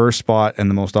the first spot and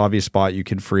the most obvious spot you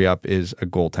can free up is a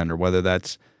goaltender, whether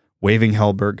that's waiving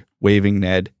Hellberg, waiving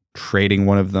Ned, trading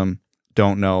one of them.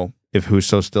 Don't know if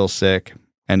Husso's still sick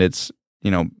and it's,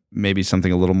 maybe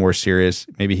something a little more serious.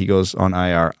 Maybe he goes on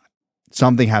IR.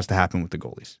 Something has to happen with the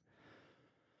goalies.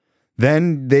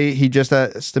 Then he just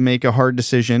has to make a hard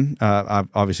decision.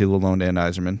 Obviously, Lalonde and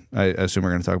Yzerman. I assume we're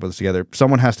going to talk about this together.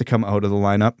 Someone has to come out of the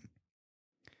lineup.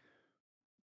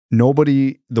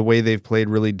 Nobody, the way they've played,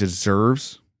 really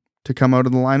deserves to come out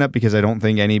of the lineup because I don't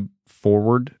think any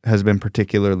forward has been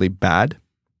particularly bad.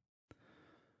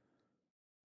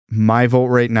 My vote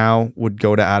right now would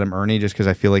go to Erne just because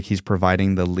I feel like he's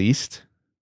providing the least.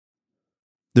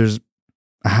 There's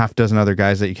a half dozen other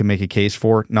guys that you can make a case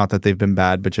for. Not that they've been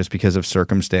bad, but just because of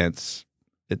circumstance,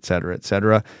 et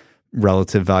cetera,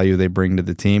 relative value they bring to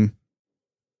the team.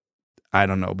 I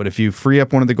don't know. But if you free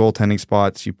up one of the goaltending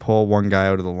spots, you pull one guy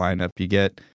out of the lineup, you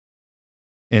get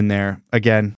in there.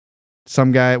 Again,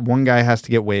 one guy has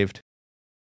to get waived.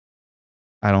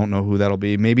 I don't know who that'll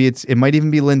be. Maybe it might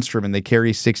even be Lindstrom and they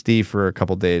carry 60 for a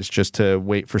couple days just to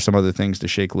wait for some other things to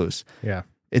shake loose. Yeah.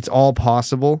 It's all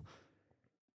possible.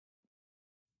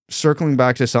 Circling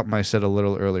back to something I said a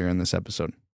little earlier in this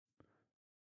episode.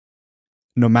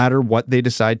 No matter what they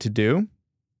decide to do,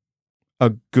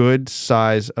 a good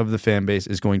size of the fan base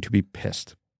is going to be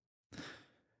pissed.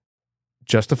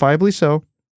 Justifiably so,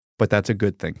 but that's a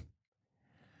good thing.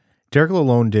 Derek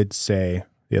Lalonde did say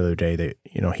the other day that,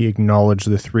 he acknowledged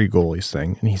the 3 goalies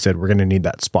thing, and he said, we're going to need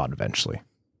that spot eventually.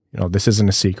 This isn't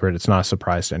a secret. It's not a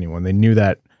surprise to anyone. They knew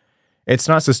that it's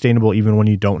not sustainable even when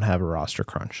you don't have a roster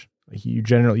crunch. You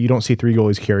don't see 3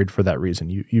 goalies carried for that reason.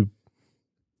 You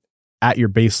at your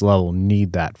base level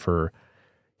need that for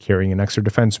carrying an extra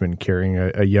defenseman, carrying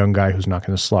a young guy who's not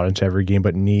going to slot into every game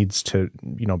but needs to,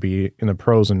 be in the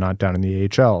pros and not down in the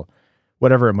AHL,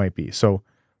 whatever it might be. So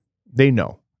they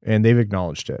know, and they've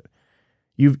acknowledged it.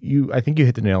 I think you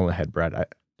hit the nail on the head, Brad.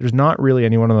 There's not really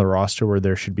anyone on the roster where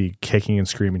there should be kicking and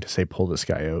screaming to say, pull this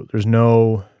guy out. There's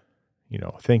no,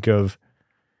 think of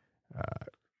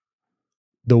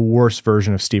the worst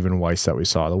version of Stephen Weiss that we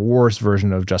saw, the worst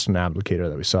version of Justin Abdelkader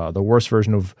that we saw, the worst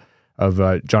version of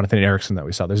Jonathan Eriksson that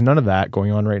we saw. There's none of that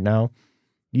going on right now.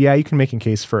 Yeah, you can make a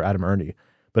case for Adam Erne,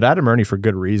 but Adam Erne, for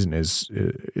good reason, is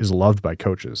loved by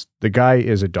coaches. The guy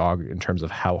is a dog in terms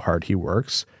of how hard he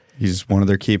works. He's one of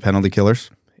their key penalty killers.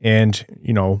 And,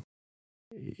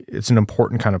 it's an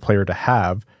important kind of player to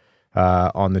have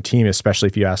on the team, especially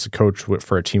if you ask the coach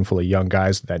for a team full of young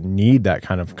guys that need that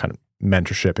kind of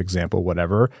mentorship example,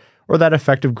 whatever, or that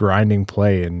effective grinding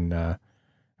play in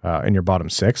your bottom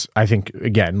 6. I think,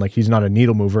 again, he's not a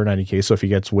needle mover in any case, so if he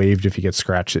gets waived, if he gets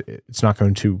scratched, it's not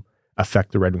going to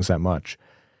affect the Red Wings that much.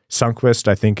 Sundqvist,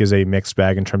 I think, is a mixed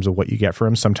bag in terms of what you get for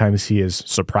him. Sometimes he is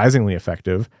surprisingly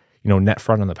effective. Net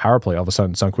front on the power play, all of a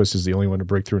sudden Sundqvist is the only one to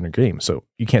break through in a game. So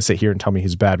you can't sit here and tell me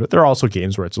he's bad, but there are also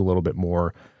games where it's a little bit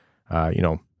more,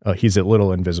 he's a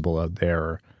little invisible out there,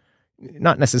 or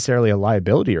not necessarily a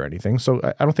liability or anything. So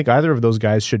I don't think either of those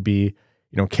guys should be,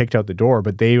 kicked out the door,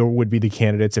 but they would be the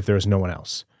candidates if there was no one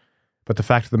else. But the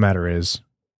fact of the matter is,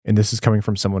 and this is coming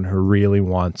from someone who really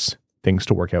wants things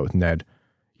to work out with Ned,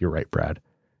 you're right, Brad.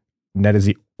 Ned is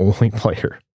the only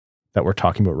player that we're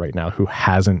talking about right now who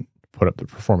hasn't put up the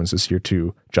performance this year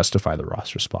to justify the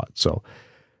roster spot. So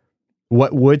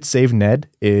what would save Ned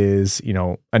is,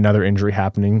 another injury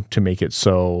happening to make it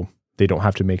so they don't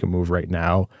have to make a move right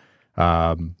now.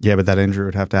 Yeah, but that injury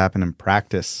would have to happen in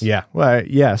practice. Yeah. Well,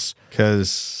 yes.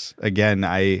 Because again,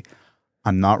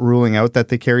 I'm not ruling out that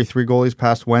they carry 3 goalies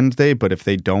past Wednesday, but if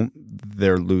they don't,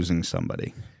 they're losing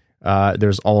somebody.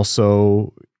 There's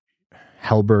also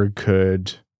Hellberg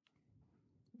could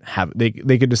have, they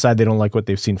could decide they don't like what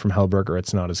they've seen from Hellberg, or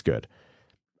it's not as good.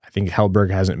 I think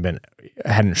Hellberg hasn't been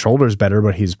head and shoulders better,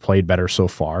 but he's played better so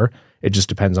far. It just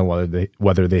depends on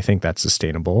whether they think that's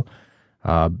sustainable.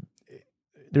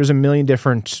 There's a million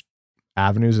different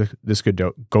avenues that this could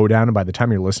go down, and by the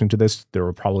time you're listening to this, there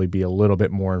will probably be a little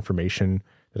bit more information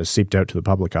that has seeped out to the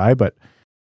public eye. But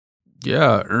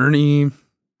yeah, Erne,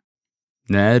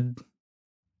 Ned,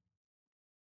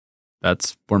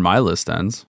 that's where my list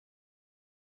ends.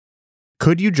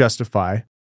 Could you justify?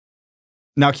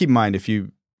 Now, keep in mind,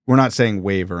 we're not saying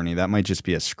waive Erne, that might just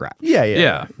be a scratch.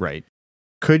 Yeah. Right.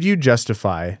 Could you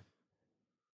justify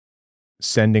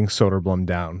sending Soderblom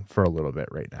down for a little bit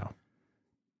right now?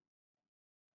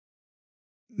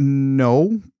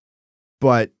 No,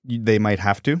 but they might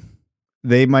have to.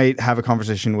 They might have a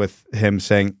conversation with him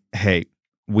saying, hey,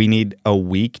 we need a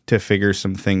week to figure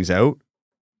some things out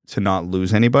to not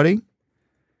lose anybody.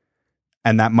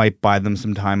 And that might buy them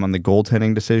some time on the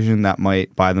goaltending decision. That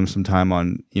might buy them some time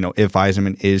on, if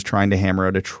Yzerman is trying to hammer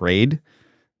out a trade,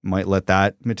 might let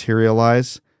that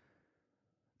materialize.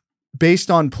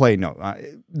 Based on play, no.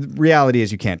 The reality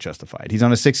is you can't justify it. He's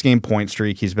on a 6-game point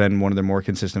streak. He's been one of their more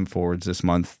consistent forwards this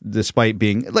month, despite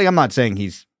being, I'm not saying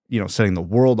he's, setting the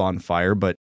world on fire,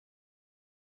 but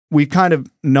we've kind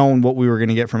of known what we were going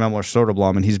to get from Elmer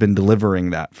Soderblom, and he's been delivering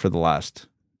that for the last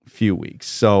few weeks.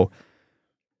 So,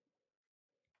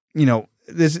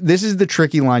 this is the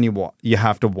tricky line you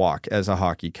have to walk as a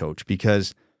hockey coach,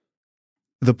 because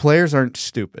the players aren't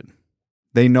stupid.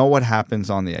 They know what happens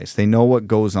on the ice. They know what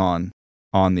goes on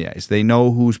the ice. They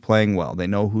know who's playing well. They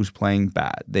know who's playing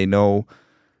bad. They know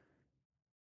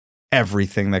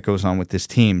everything that goes on with this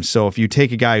team. So if you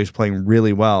take a guy who's playing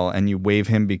really well and you waive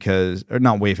him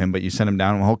not waive him, but you send him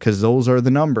down because those are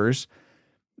the numbers,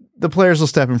 the players will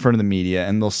step in front of the media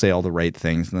and they'll say all the right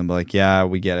things and they'll be like, yeah,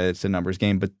 we get it. It's a numbers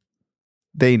game, but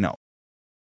they know.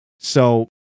 So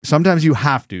sometimes you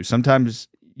have to. Sometimes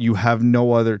you have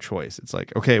no other choice. It's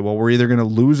like, okay, well, we're either going to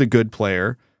lose a good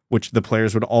player, which the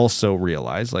players would also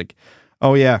realize, like,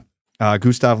 oh yeah,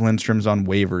 Gustav Lindstrom's on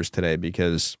waivers today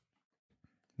because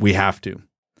we have to.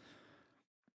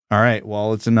 All right,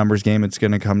 well, it's a numbers game. It's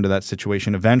going to come to that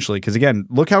situation eventually. Because again,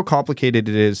 look how complicated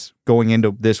it is going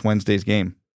into this Wednesday's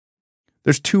game.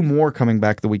 There's 2 more coming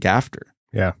back the week after.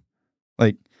 Yeah.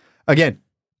 Like, again,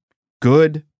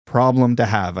 good problem to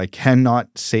have. I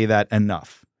cannot say that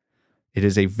enough. It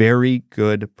is a very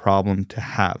good problem to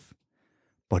have,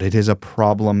 but it is a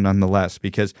problem nonetheless,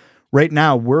 because right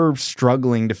now we're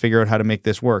struggling to figure out how to make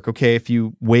this work. Okay, if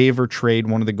you waive or trade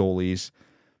one of the goalies,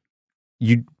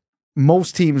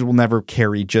 most teams will never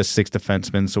carry just 6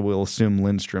 defensemen, so we'll assume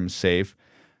Lindstrom's safe.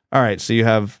 All right, so you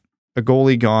have a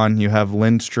goalie gone, you have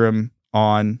Lindstrom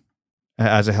on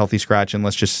as a healthy scratch, and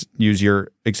let's just use your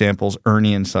examples,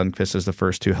 Erne and Sundqvist as the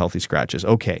first 2 healthy scratches.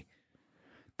 Okay,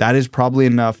 that is probably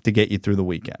enough to get you through the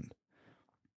weekend.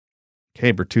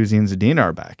 Okay, Bertuzzi and Zadina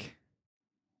are back.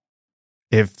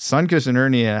 If Sundqvist and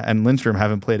Erne and Lindstrom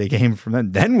haven't played a game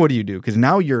from then what do you do? Because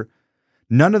now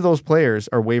none of those players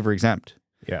are waiver exempt.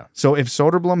 Yeah. So if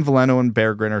Soderblom, Veleno, and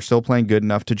Berggren are still playing good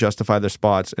enough to justify their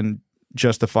spots and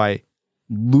justify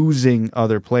losing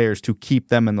other players to keep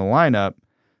them in the lineup,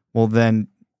 well then,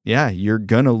 yeah, you're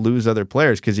going to lose other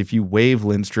players, because if you waive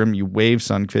Lindstrom, you waive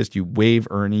Sundqvist, you waive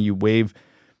Erne, you waive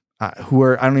I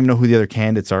don't even know who the other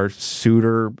candidates are,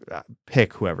 Suter,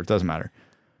 pick whoever, it doesn't matter.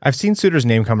 I've seen Suter's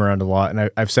name come around a lot, and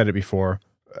I've said it before.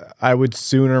 I would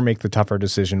sooner make the tougher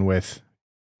decision with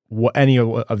any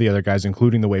of the other guys,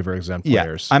 including the waiver exempt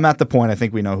players. I'm at the point, I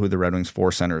think we know who the Red Wings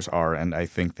 4 centers are, and I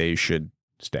think they should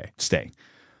stay.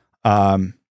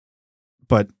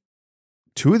 But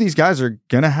 2 of these guys are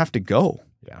going to have to go.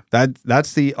 Yeah.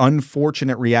 That's the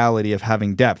unfortunate reality of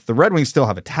having depth. The Red Wings still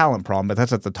have a talent problem, but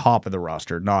that's at the top of the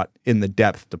roster, not in the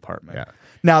depth department. Yeah.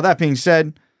 Now, that being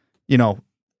said,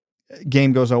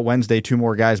 game goes out Wednesday, 2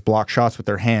 more guys block shots with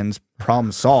their hands,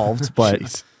 problem solved.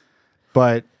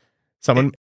 But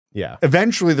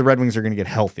eventually the Red Wings are going to get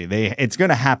healthy. It's going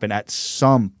to happen at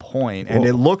some point, and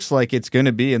it looks like it's going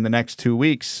to be in the next 2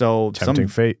 weeks. So tempting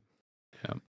fate.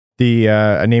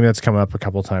 A name that's come up a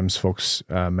couple times, folks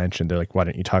mentioned, they're like, why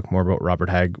don't you talk more about Robert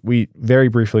Hagg? We very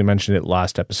briefly mentioned it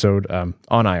last episode, on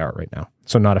IR right now.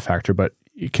 So not a factor, but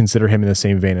you consider him in the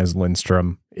same vein as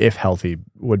Lindstrom, if healthy,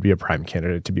 would be a prime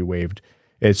candidate to be waived.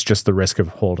 It's just the risk of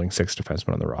holding 6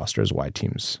 defensemen on the roster is why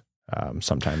teams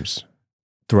sometimes...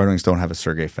 The Red Wings don't have a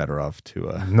Sergei Fedorov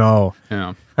to... No.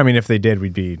 Yeah. I mean, if they did,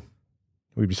 we'd be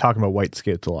talking about white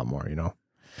skates a lot more,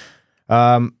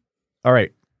 All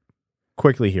right.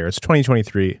 Quickly here. It's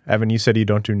 2023. Evan, you said you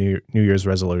don't do New Year's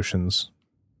resolutions,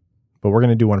 but we're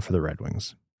going to do one for the Red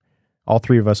Wings. All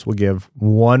 3 of us will give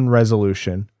one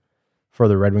resolution for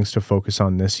the Red Wings to focus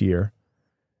on this year,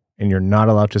 and you're not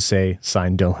allowed to say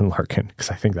sign Dylan Larkin,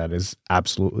 because I think that is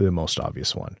absolutely the most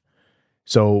obvious one.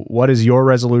 So what is your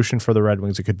resolution for the Red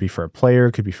Wings? It could be for a player,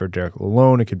 it could be for Derek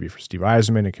Lalonde, it could be for Steve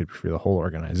Yzerman, it could be for the whole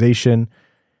organization.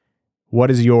 What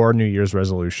is your New Year's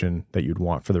resolution that you'd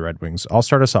want for the Red Wings? I'll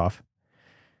start us off.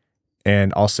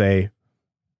 And I'll say,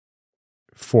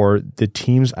 for the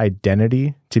team's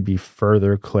identity to be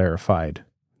further clarified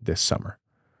this summer.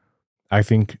 I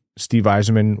think Steve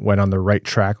Yzerman went on the right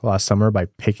track last summer by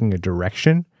picking a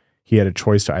direction. He had a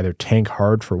choice to either tank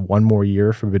hard for one more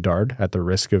year for Bedard at the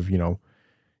risk of,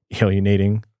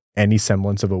 alienating any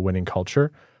semblance of a winning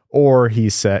culture, or he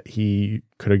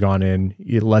could have gone in,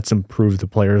 let's improve the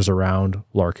players around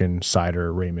Larkin,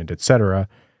 Seider, Raymond, etc.,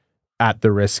 at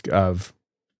the risk of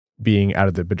being out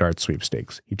of the Bedard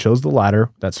sweepstakes. He chose the latter.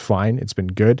 That's fine. It's been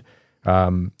good.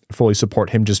 Fully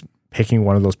support him just picking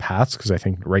one of those paths, because I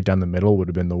think right down the middle would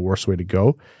have been the worst way to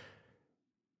go.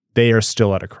 They are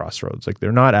still at a crossroads. Like,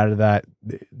 they're not out of that.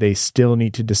 They still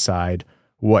need to decide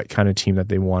what kind of team that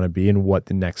they want to be and what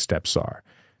the next steps are.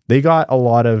 They got a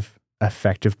lot of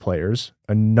effective players,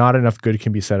 and not enough good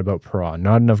can be said about Perron.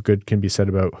 Not enough good can be said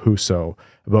about Husso,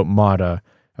 about Mata,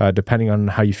 depending on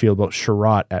how you feel about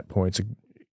Chiarot at points.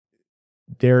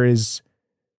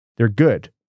 They're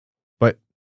good, but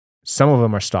some of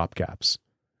them are stopgaps,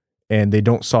 and they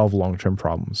don't solve long-term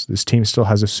problems. This team still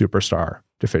has a superstar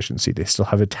deficiency. They still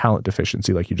have a talent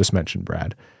deficiency, like you just mentioned,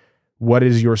 Brad. What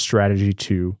is your strategy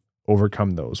to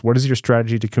overcome those? What is your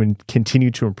strategy to continue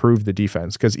to improve the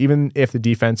defense? Because even if the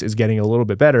defense is getting a little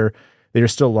bit better, they are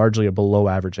still largely a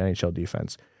below-average NHL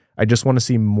defense. I just want to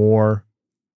see more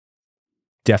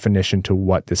definition to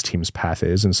what this team's path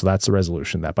is. And so that's the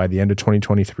resolution, that by the end of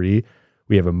 2023,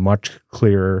 we have a much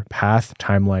clearer path,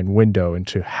 timeline, window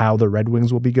into how the Red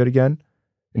Wings will be good again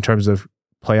in terms of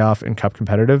playoff and cup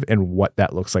competitive, and what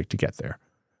that looks like to get there.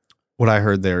 What I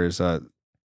heard there is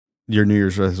your New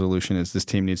Year's resolution is this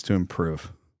team needs to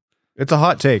improve. It's a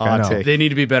hot take. I know. They need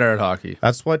to be better at hockey.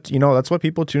 That's what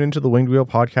people tune into the Winged Wheel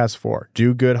podcast for.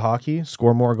 Do good hockey,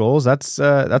 score more goals. That's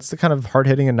the kind of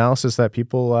hard-hitting analysis that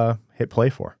people hit play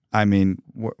for. I mean,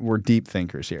 we're deep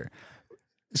thinkers here.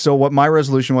 So what my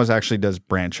resolution was actually does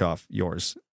branch off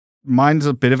yours. mine's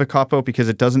a bit of a cop-out because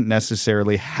it doesn't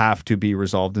necessarily have to be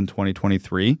resolved in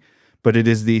 2023, but it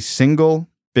is the single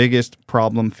biggest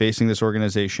problem facing this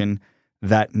organization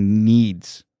that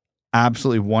needs,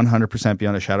 absolutely 100%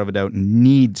 beyond a shadow of a doubt,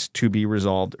 needs to be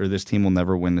resolved, or this team will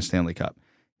never win the Stanley Cup.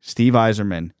 Steve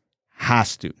Yzerman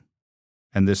has to,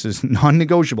 and this is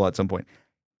non-negotiable at some point,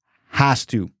 has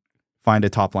to find a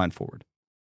top-line forward.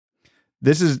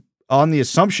 This is on the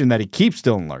assumption that he keeps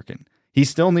Dylan Larkin. He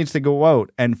still needs to go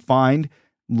out and find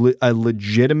a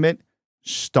legitimate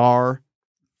star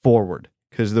forward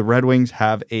because the Red Wings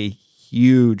have a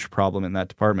huge problem in that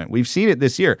department. We've seen it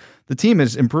this year. The team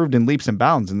has improved in leaps and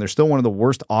bounds, and they're still one of the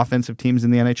worst offensive teams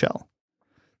in the NHL.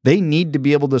 They need to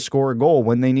be able to score a goal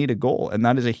when they need a goal, and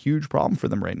that is a huge problem for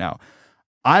them right now.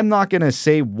 I'm not going to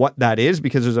say what that is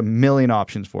because there's a million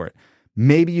options for it.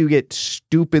 Maybe you get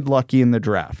stupid lucky in the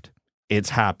draft. It's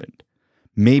happened.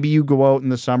 Maybe you go out in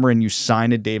the summer and you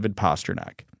sign a David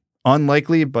Pastrnak.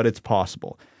 Unlikely, but it's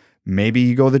possible. Maybe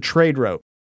you go the trade route.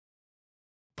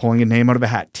 Pulling a name out of a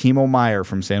hat. Timo Meier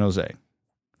from San Jose.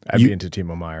 I'd be into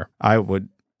Timo Meier. I would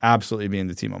absolutely be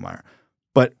into Timo Meier.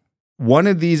 But one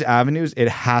of these avenues, it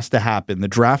has to happen. The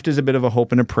draft is a bit of a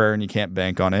hope and a prayer, and you can't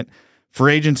bank on it.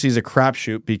 Free agency is a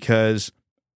crapshoot because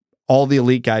all the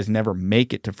elite guys never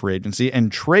make it to free agency.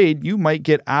 And trade, you might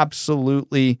get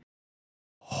absolutely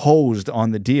hosed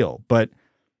on the deal. But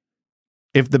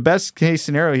if the best case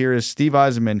scenario here is Steve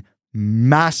Yzerman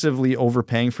massively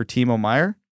overpaying for Timo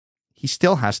Meier, he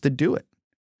still has to do it.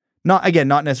 Not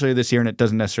necessarily this year, and it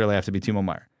doesn't necessarily have to be Timo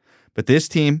Meier. But this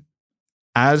team,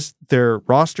 as their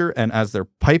roster and as their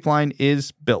pipeline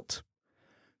is built,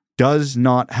 does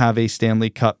not have a Stanley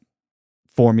Cup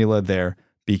formula there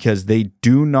because they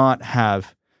do not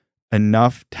have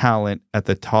enough talent at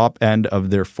the top end of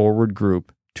their forward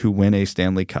group to win a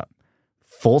Stanley Cup.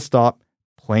 Full stop,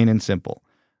 plain and simple.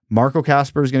 Marco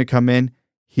Kasper is going to come in.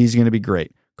 He's going to be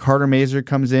great. Carter Mazur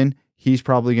comes in. He's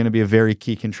probably going to be a very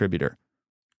key contributor.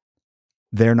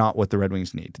 They're not what the Red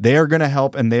Wings need. They are going to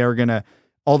help, and they are going to,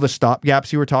 all the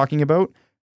stopgaps you were talking about,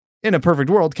 in a perfect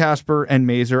world, Kasper and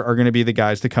Mazur are going to be the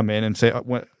guys to come in and say,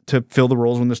 to fill the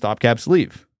roles when the stopgaps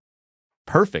leave.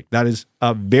 Perfect. That is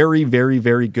a very, very,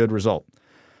 very good result.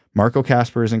 Marco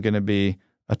Kasper isn't going to be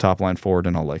a top-line forward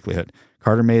in all likelihood.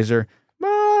 Carter Mazur,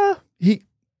 he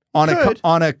on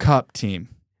a cup team.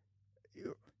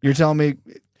 You're telling me,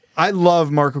 I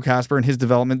love Marco Kasper, and his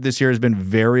development this year has been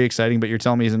very exciting, but you're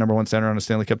telling me he's a number one center on a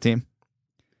Stanley Cup team?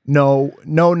 No,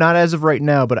 not as of right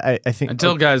now, but I think...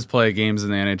 Until guys play games in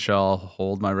the NHL, I'll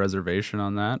hold my reservation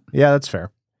on that. Yeah, that's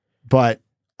fair. But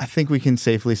I think we can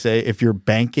safely say if your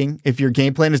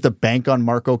game plan is to bank on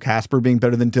Marco Kasper being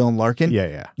better than Dylan Larkin,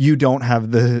 you don't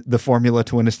have the formula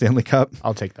to win a Stanley Cup.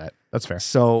 I'll take that. That's fair.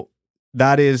 So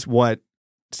that is what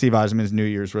Steve Yzerman's New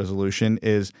Year's resolution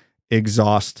is: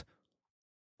 exhaust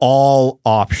all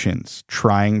options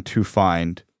trying to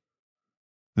find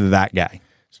that guy.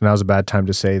 So now's a bad time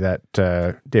to say that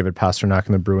David Pastrnak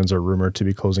and the Bruins are rumored to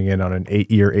be closing in on an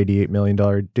 8-year, $88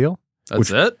 million deal.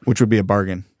 Which would be a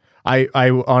bargain. I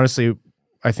honestly,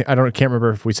 can't remember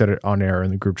if we said it on air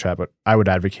in the group chat, but I would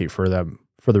advocate for the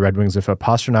Red Wings if a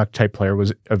Pastrnak type player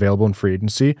was available in free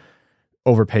agency,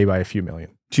 overpay by a few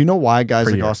million. Do you know why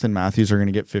guys like Austin Matthews are going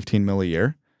to get $15 million a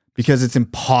year? Because it's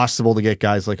impossible to get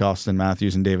guys like Austin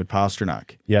Matthews and David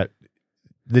Pastrnak. Yeah,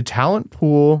 the talent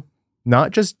pool,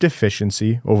 not just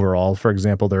deficiency overall. For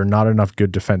example, there are not enough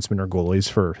good defensemen or goalies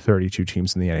for 32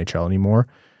 teams in the NHL anymore.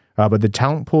 But the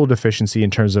talent pool deficiency in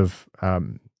terms of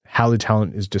how the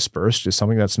talent is dispersed is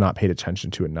something that's not paid attention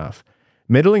to enough.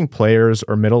 Middling players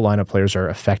or middle lineup players are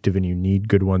effective, and you need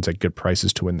good ones at good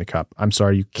prices to win the cup. I'm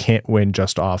sorry, you can't win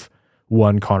just off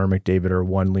one Connor McDavid or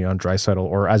one Leon Draisaitl,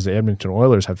 or as the Edmonton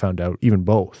Oilers have found out, even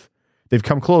both. They've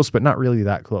come close, but not really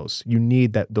that close. You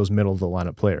need those middle of the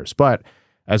lineup players. But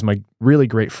as my really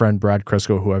great friend Brad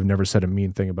Crisco, who I've never said a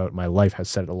mean thing about in my life, has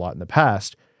said it a lot in the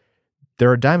past,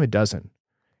 they're a dime a dozen.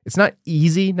 It's not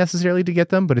easy necessarily to get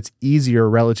them, but it's easier,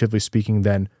 relatively speaking,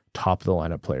 than top of the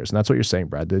lineup players. And that's what you're saying,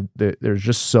 Brad. There's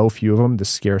just so few of them. The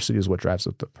scarcity is what drives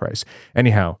up the price.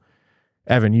 Anyhow,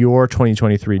 Evan, your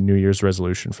 2023 New Year's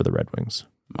resolution for the Red Wings.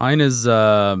 Mine is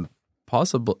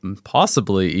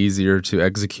possibly easier to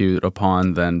execute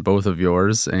upon than both of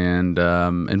yours, and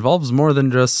involves more than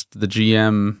just the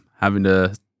GM having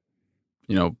to,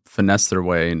 finesse their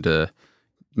way into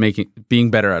being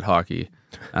better at hockey.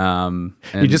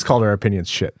 You just called our opinions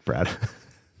shit, Brad.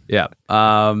 Yeah.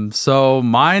 So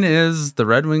mine is the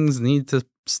Red Wings need to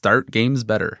start games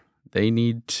better. They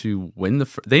need to win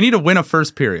a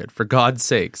first period, for God's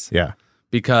sakes. Yeah.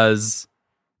 Because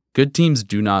good teams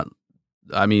do not,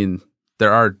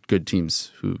 there are good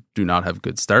teams who do not have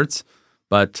good starts,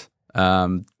 but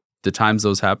the times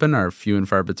those happen are few and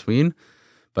far between.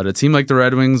 But a team like the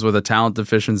Red Wings with a talent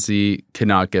deficiency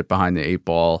cannot get behind the 8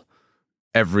 ball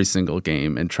every single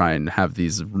game and try and have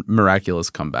these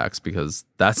miraculous comebacks, because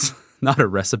that's not a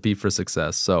recipe for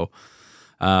success. So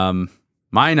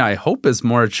mine, I hope, is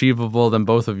more achievable than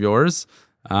both of yours.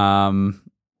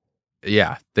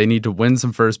 Yeah, they need to win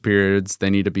some first periods.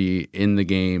 They need to be in the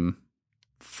game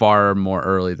far more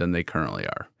early than they currently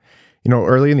are.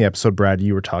 Early in the episode, Brad,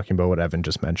 you were talking about what Evan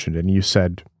just mentioned, and you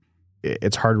said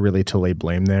it's hard really to lay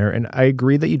blame there. And I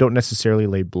agree that you don't necessarily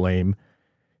lay blame,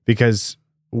 because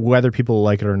whether people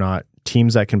like it or not,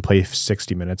 teams that can play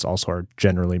 60 minutes also are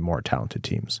generally more talented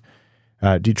teams.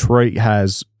 Detroit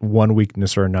has one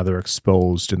weakness or another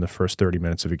exposed in the first 30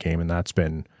 minutes of a game, and that's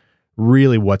been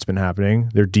really what's been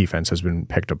happening. Their defense has been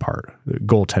picked apart. The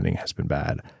goaltending has been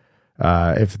bad.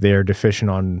 If they're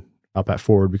deficient up at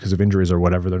forward because of injuries or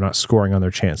whatever, they're not scoring on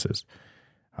their chances.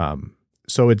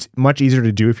 So it's much easier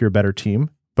to do if you're a better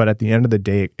team, but at the end of the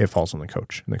day, it falls on the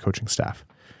coach and the coaching staff.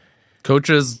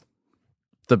 Coaches,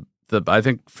 I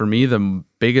think for me, the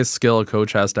biggest skill a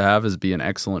coach has to have is be an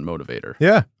excellent motivator.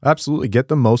 Yeah, absolutely. Get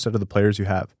the most out of the players you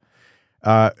have.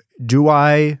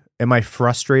 Am I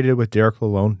frustrated with Derek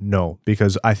Lalonde? No,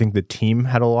 because I think the team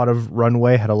had a lot of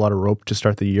runway, had a lot of rope to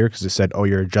start the year, because it said, oh,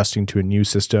 you're adjusting to a new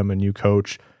system, a new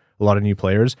coach, a lot of new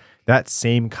players. That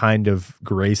same kind of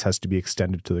grace has to be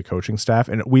extended to the coaching staff.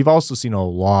 And we've also seen a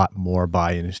lot more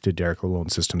buy-in into Derek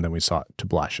Lalonde's system than we saw to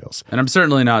Blashill's. And I'm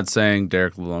certainly not saying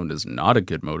Derek Lalonde is not a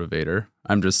good motivator.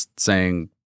 I'm just saying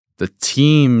the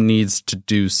team needs to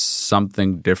do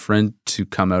something different to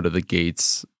come out of the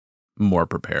gates more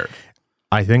prepared.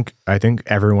 I think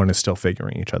everyone is still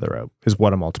figuring each other out, is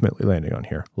what I'm ultimately landing on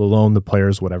here. Lalonde, the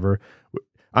players, whatever.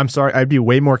 I'm sorry, I'd be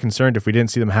way more concerned if we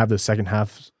didn't see them have the second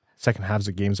halves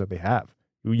of games that they have.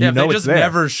 If they just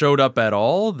never showed up at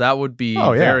all, that would be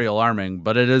very alarming.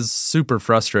 But it is super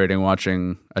frustrating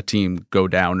watching a team go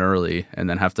down early and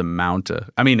then have to mount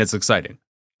it's exciting.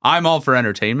 I'm all for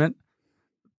entertainment,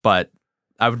 but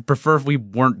I would prefer if we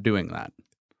weren't doing that.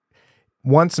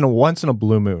 Once in a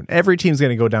blue moon, every team's going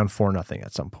to go down 4-0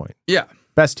 at some point. Yeah,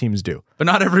 best teams do, but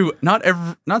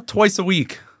not twice a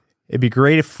week. It'd be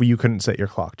great if you couldn't set your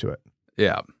clock to it.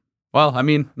 Yeah. Well,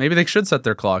 maybe they should set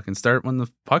their clock and start when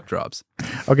the puck drops.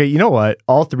 Okay, you know what?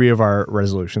 All three of our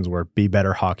resolutions were be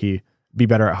better at hockey,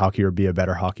 or be a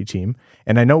better hockey team.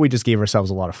 And I know we just gave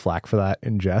ourselves a lot of flack for that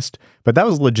in jest, but that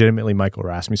was legitimately Michael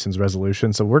Rasmussen's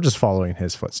resolution, so we're just following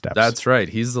his footsteps. That's right.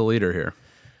 He's the leader here.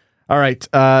 All right,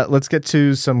 let's get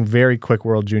to some very quick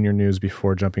World Junior news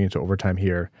before jumping into overtime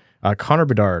here. Connor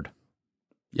Bedard.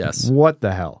 Yes. What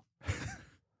the hell?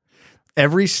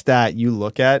 Every stat you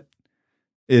look at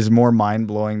is more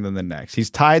mind-blowing than the next. He's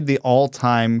tied the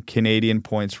all-time Canadian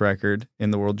points record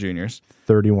in the World Juniors.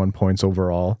 31 points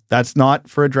overall. That's not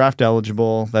for a draft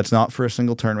eligible. That's not for a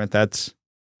single tournament. That's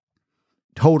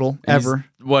total ever.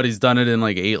 He's done it in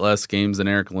 8 less games than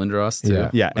Eric Lindros too.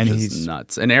 Yeah, and he's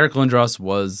nuts. And Eric Lindros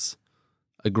was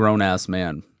a grown-ass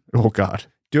man. Oh, God.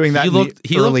 Doing that in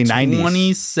the early 90s.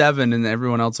 27 and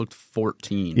everyone else looked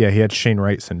 14. Yeah, he had Shane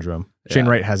Wright syndrome. Yeah. Shane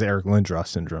Wright has Eric Lindros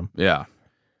syndrome. Yeah.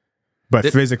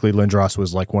 But physically, Lindros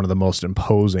was one of the most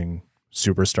imposing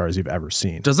superstars you've ever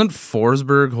seen. Doesn't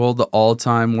Forsberg hold the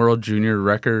all-time World Junior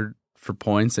record for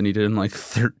points, and he did in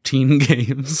 13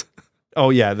 games?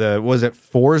 Oh, yeah. Was it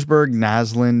Forsberg,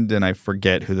 Naslund, and I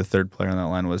forget who the third player on that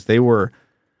line was. They were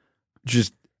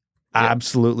just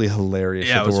absolutely hilarious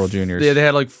at the World Juniors. They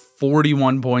had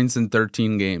 41 points in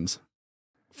 13 games.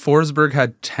 Forsberg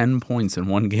had 10 points in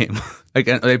one game.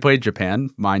 They played Japan,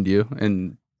 mind you,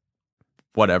 and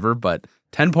whatever, but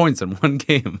 10 points in one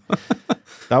game.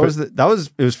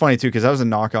 It was funny too, because that was a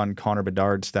knock on Connor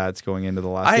Bedard stats going into the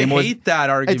last game. I hate that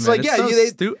argument.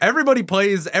 It's everybody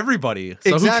plays everybody,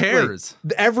 so exactly. Who cares?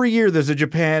 Every year there's a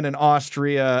Japan, an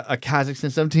Austria, a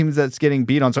Kazakhstan, some teams that's getting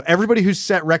beat on. So everybody who's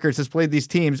set records has played these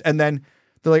teams, and then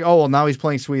they're like, oh, well, now he's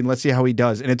playing Sweden. Let's see how he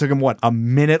does. And it took him, a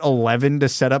minute 11 to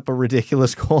set up a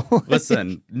ridiculous goal?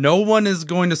 Listen, no one is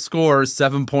going to score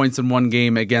 7 points in one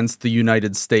game against the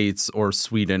United States or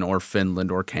Sweden or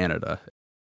Finland or Canada.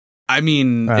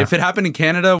 If it happened in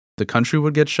Canada, the country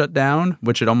would get shut down,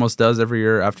 which it almost does every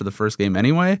year after the first game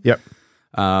anyway. Yep.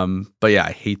 But yeah,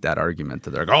 I hate that argument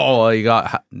that they're like, oh, he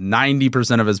got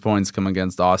 90% of his points come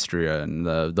against Austria and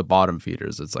the bottom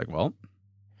feeders. It's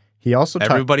he also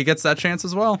everybody gets that chance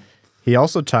as well. He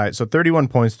also tied 31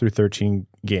 points through 13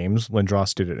 games.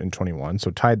 Lindros did it in 21, so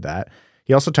tied that.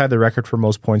 He also tied the record for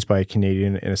most points by a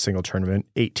Canadian in a single tournament,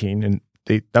 18, and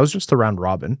that was just the round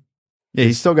robin. Yeah,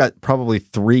 he's still got probably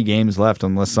 3 games left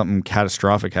unless something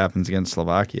catastrophic happens against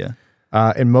Slovakia.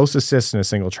 And most assists in a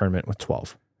single tournament with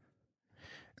 12.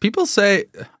 People say,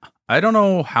 I don't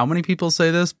know how many people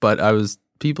say this, but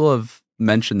people have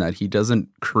mentioned that he doesn't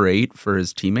create for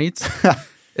his teammates.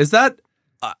 Is that,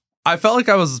 I felt like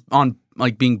I was on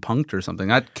like being punked or something.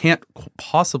 That can't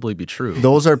possibly be true.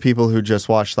 Those are people who just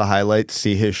watch the highlights,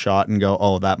 see his shot, and go,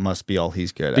 "Oh, that must be all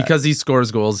he's good at." Because he scores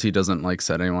goals, he doesn't like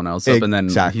set anyone else up, and then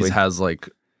he has like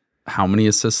how many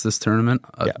assists this tournament?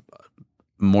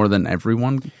 More than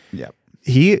everyone. Yeah.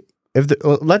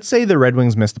 Let's say the Red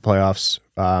Wings miss the playoffs,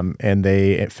 and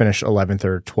they finish 11th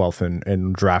or 12th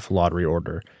in draft lottery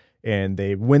order. And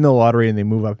they win the lottery and they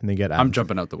move up and they get I'm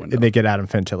jumping out the window. And they get Adam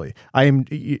Fantilli.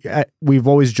 We've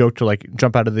always joked to like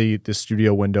jump out of the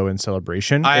studio window in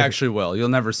celebration. I actually will. You'll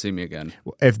never see me again.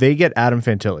 If they get Adam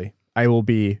Fantilli, I will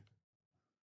be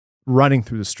running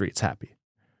through the streets happy.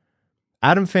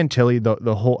 Adam Fantilli,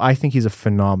 the whole, I think he's a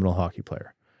phenomenal hockey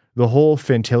player. The whole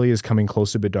Fantilli is coming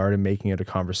close to Bedard and making it a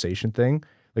conversation thing.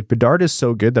 Like Bedard is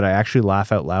so good that I actually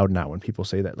laugh out loud now when people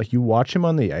say that. Like you watch him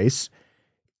on the ice.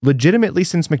 Legitimately,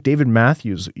 since McDavid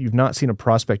Matthews, you've not seen a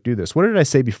prospect do this. What did I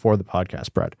say before the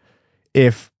podcast, Brad?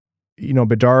 If,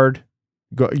 Bedard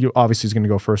obviously is going to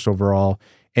go first overall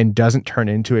and doesn't turn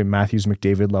into a Matthews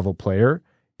McDavid level player,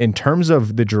 in terms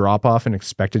of the drop-off and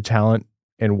expected talent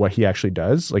and what he actually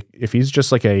does, like if he's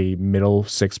just like a middle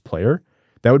 6 player,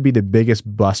 that would be the biggest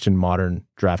bust in modern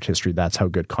draft history. That's how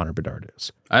good Connor Bedard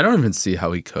is. I don't even see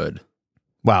how he could.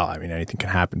 Well, I mean, anything can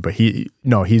happen, but he's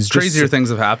just crazier things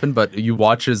have happened. But you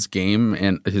watch his game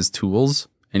and his tools,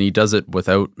 and he does it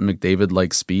without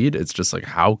McDavid-like speed. It's just like,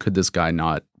 how could this guy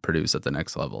not produce at the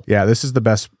next level? Yeah, this is the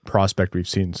best prospect we've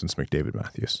seen since McDavid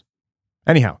Matthews.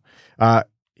 Anyhow,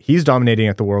 he's dominating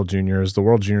at the World Juniors. The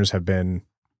World Juniors have been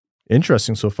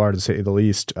interesting so far, to say the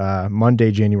least.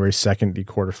 Monday, January 2nd, the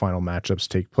quarterfinal matchups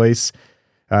take place.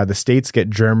 The States get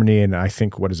Germany, and I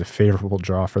think what is a favorable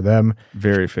draw for them.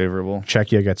 Very favorable.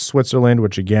 Czechia gets Switzerland,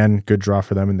 which again, good draw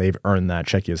for them, and they've earned that.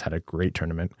 Czechia's had a great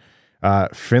tournament.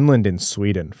 Finland and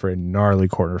Sweden for a gnarly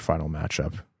quarterfinal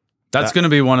matchup. That's going to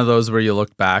be one of those where you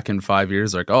look back in 5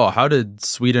 years like, oh, how did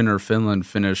Sweden or Finland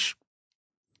finish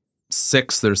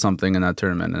 6th or something in that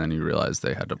tournament? And then you realize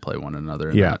they had to play one another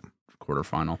in that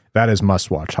quarterfinal. That is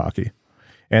must-watch hockey.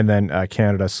 And then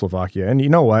Canada, Slovakia. And you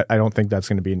know what? I don't think that's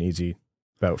going to be an easy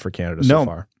bout for Canada so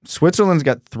far. Switzerland's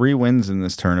got 3 wins in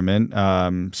this tournament.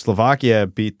 Slovakia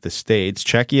beat the States.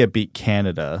 Czechia beat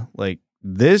Canada. Like,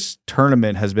 this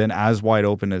tournament has been as wide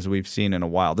open as we've seen in a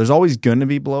while. There's always going to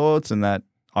be blowouts, and that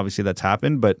obviously that's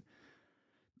happened, but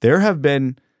there have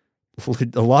been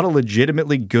a lot of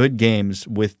legitimately good games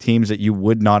with teams that you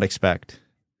would not expect.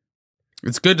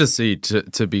 It's good to see,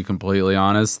 to be completely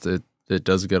honest. It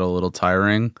does get a little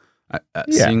tiring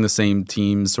seeing the same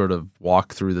teams sort of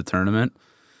walk through the tournament.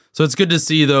 So it's good to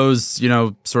see those,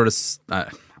 sort of, I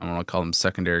don't want to call them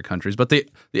secondary countries, but the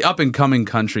up-and-coming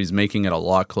countries making it a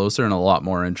lot closer and a lot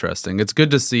more interesting. It's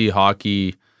good to see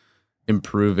hockey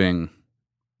improving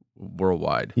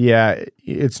worldwide. Yeah,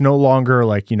 it's no longer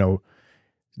like,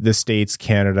 the States,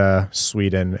 Canada,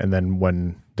 Sweden, and then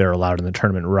when they're allowed in the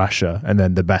tournament, Russia, and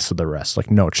then the best of the rest.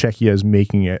 Like, no, Czechia is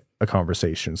making it a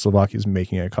conversation. Slovakia is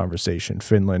making it a conversation.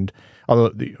 Finland,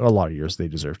 although a lot of years they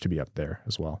deserve to be up there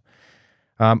as well.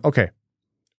 Okay.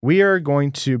 We are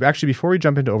going to, actually, before we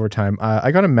jump into overtime,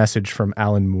 I got a message from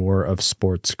Alan Moore of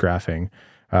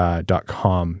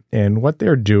sportsgraphing.com, and what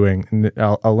they're doing, and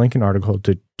I'll link an article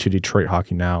to Detroit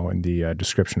Hockey Now in the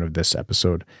description of this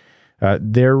episode.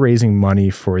 They're raising money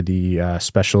for the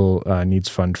special needs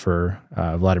fund for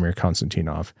Vladimir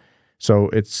Konstantinov. So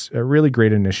it's a really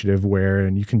great initiative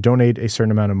and you can donate a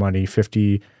certain amount of money,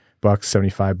 $50,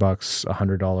 $75,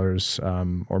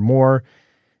 $100 or more.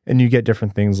 And you get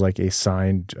different things like a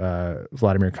signed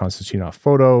Vladimir Konstantinov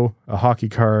photo, a hockey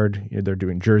card. They're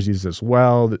doing jerseys as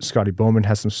well. Scotty Bowman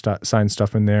has some signed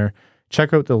stuff in there.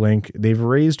 Check out the link. They've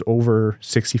raised over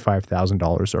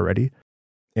 $65,000 already.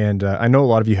 And I know a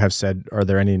lot of you have said, are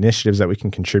there any initiatives that we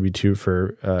can contribute to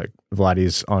for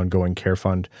Vladdy's ongoing care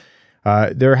fund?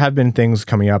 There have been things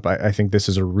coming up. I think this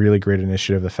is a really great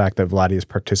initiative. The fact that Vladdy is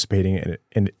participating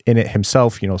in it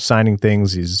himself, signing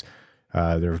things.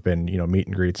 There have been, meet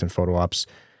and greets and photo ops.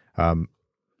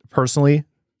 Personally,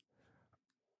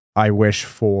 I wish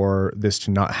for this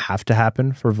to not have to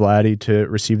happen for Vladdy to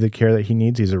receive the care that he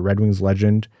needs. He's a Red Wings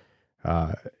legend.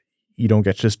 You don't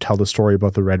get to just tell the story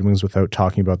about the Red Wings without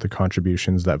talking about the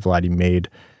contributions that Vladdy made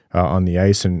on the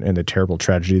ice and the terrible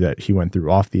tragedy that he went through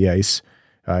off the ice.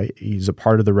 He's a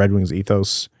part of the Red Wings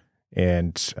ethos,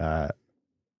 and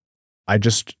I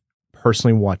just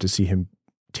personally want to see him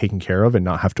taken care of and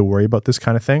not have to worry about this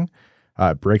kind of thing.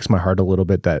 It breaks my heart a little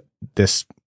bit that this,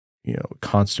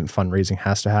 constant fundraising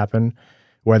has to happen,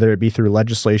 whether it be through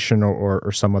legislation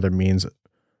or some other means.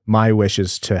 My wish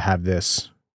is to have this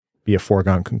be a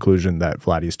foregone conclusion that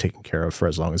Vladdy is taken care of for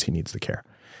as long as he needs the care.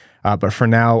 But for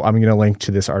now, I'm going to link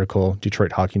to this article.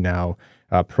 Detroit Hockey Now,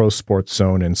 Pro Sports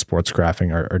Zone and Sports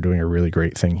Graphing are doing a really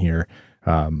great thing here.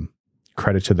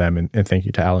 Credit to them, and thank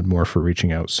you to Alan Moore for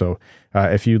reaching out. So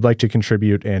if you'd like to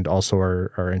contribute and also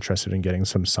are interested in getting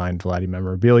some signed Vladdy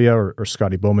memorabilia or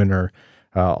Scotty Bowman or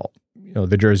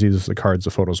the jerseys, the cards,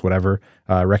 the photos, whatever,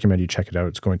 I recommend you check it out.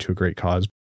 It's going to a great cause.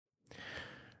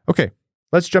 Okay,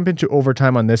 let's jump into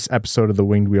overtime on this episode of the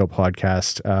Winged Wheel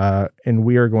podcast. And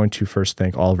we are going to first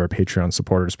thank all of our Patreon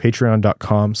supporters,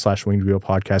 patreon.com/Winged Wheel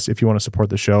podcast. If you want to support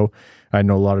the show, I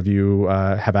know a lot of you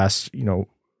have asked,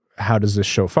 how does this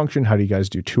show function? How do you guys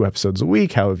do 2 episodes a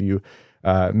week? How have you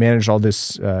managed all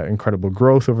this incredible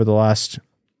growth over the last,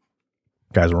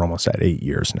 guys, we're almost at 8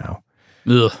 years now.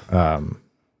 Ugh.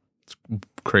 It's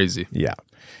crazy. Yeah.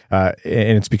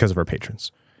 And it's because of our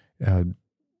patrons.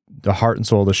 The heart and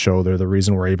soul of the show, they're the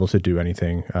reason we're able to do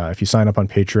anything. If you sign up on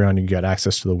Patreon, you get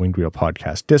access to the Winged Wheel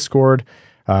Podcast Discord.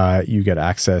 You get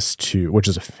access to, which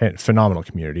is a phenomenal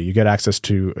community. You get access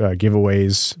to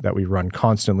giveaways that we run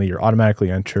constantly. You're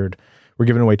automatically entered. We're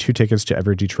giving away 2 tickets to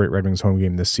every Detroit Red Wings home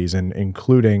game this season,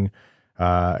 including,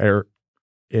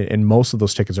 and most of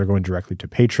those tickets are going directly to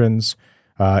patrons.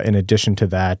 In addition to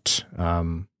that,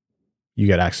 you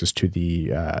get access to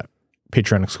the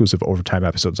Patreon exclusive overtime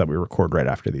episodes that we record right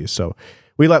after these. So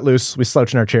we let loose, we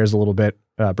slouch in our chairs a little bit.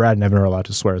 Brad and Evan are allowed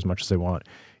to swear as much as they want.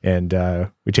 And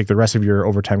we take the rest of your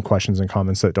overtime questions and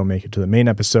comments that don't make it to the main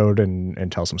episode and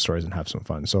tell some stories and have some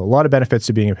fun. So a lot of benefits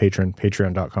to being a patron,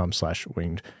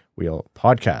 patreon.com/Winged Wheel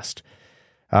Podcast.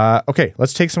 Okay,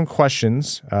 let's take some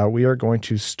questions. We are going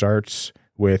to start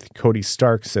with Cody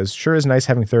Stark. Says, sure is nice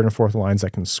having third and fourth lines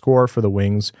that can score for the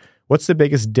Wings. What's the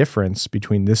biggest difference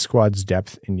between this squad's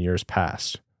depth in years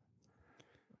past?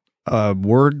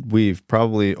 Word we've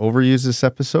probably overused this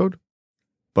episode,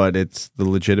 but it's the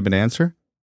legitimate answer.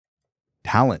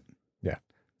 Talent. Yeah.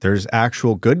 There's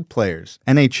actual good players,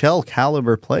 NHL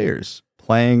caliber players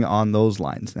playing on those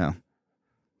lines now.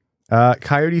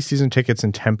 Coyote season tickets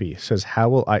in Tempe says, how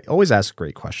will I always ask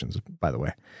great questions, by the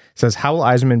way, says, how will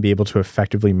Yzerman be able to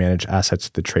effectively manage assets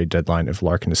at the trade deadline if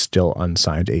Larkin is still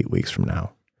unsigned 8 weeks from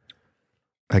now?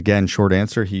 Again, short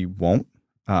answer, he won't.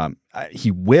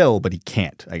 He will, but he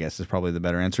can't, I guess is probably the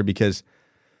better answer, because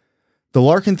the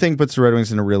Larkin thing puts the Red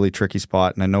Wings in a really tricky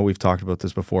spot, and I know we've talked about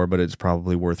this before, but it's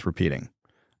probably worth repeating.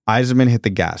 Yzerman hit the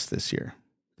gas this year.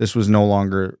 This team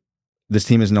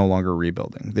is no longer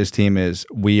rebuilding. This team is,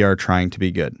 we are trying to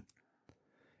be good.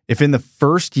 If in the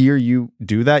first year you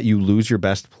do that, you lose your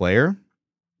best player,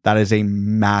 that is a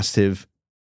massive,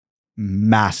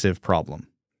 massive problem.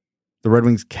 The Red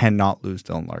Wings cannot lose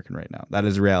Dylan Larkin right now. That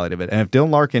is the reality of it. And if Dylan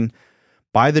Larkin,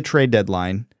 by the trade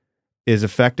deadline, is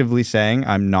effectively saying,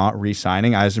 I'm not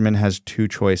re-signing, Yzerman has 2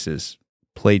 choices.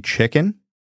 Play chicken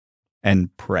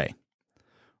and pray.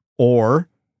 Or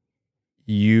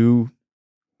you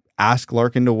ask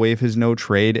Larkin to waive his no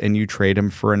trade and you trade him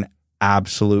for an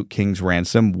absolute king's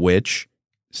ransom, which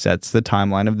sets the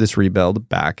timeline of this rebuild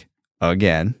back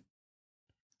again,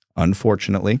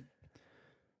 unfortunately.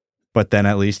 But then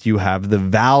at least you have the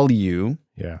value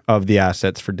of the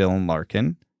assets for Dylan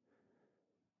Larkin.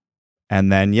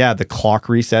 And then, the clock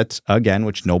resets again,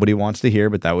 which nobody wants to hear,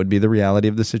 but that would be the reality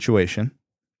of the situation.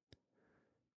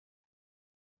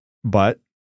 But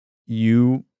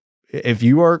if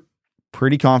you are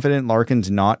pretty confident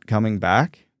Larkin's not coming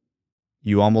back,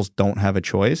 you almost don't have a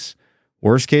choice.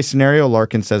 Worst case scenario,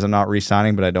 Larkin says, I'm not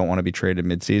re-signing, but I don't want to be traded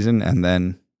midseason, and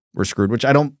then we're screwed, which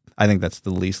I think that's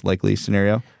the least likely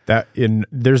scenario.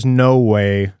 There's no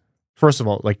way, first of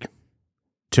all, like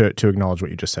to acknowledge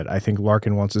what you just said, I think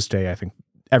Larkin wants to stay. I think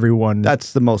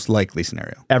that's the most likely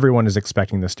scenario. Everyone is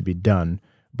expecting this to be done.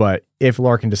 But if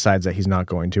Larkin decides that he's not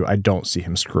going to, I don't see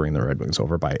him screwing the Red Wings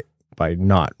over by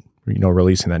not,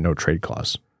 releasing that no trade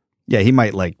clause. Yeah, he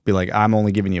might be like, I'm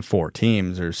only giving you 4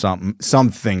 teams or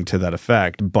something to that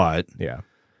effect. But yeah,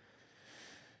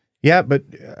 but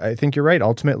I think you're right.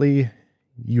 Ultimately,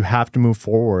 you have to move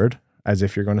forward as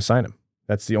if you're going to sign him.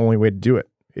 That's the only way to do it.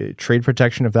 Trade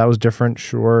protection, if that was different,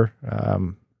 sure.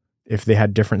 If they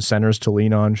had different centers to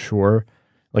lean on, sure.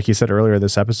 Like you said earlier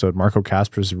this episode, Marco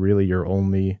Kasper is really your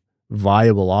only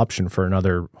viable option for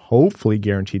another, hopefully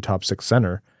guaranteed top 6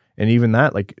 center. And even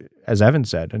that, like as Evan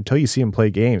said, until you see him play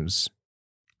games,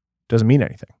 doesn't mean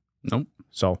anything. Nope.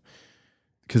 So,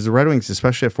 because the Red Wings,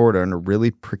 especially at forward, are in a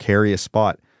really precarious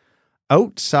spot.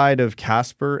 Outside of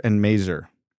Kasper and Mazur,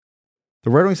 The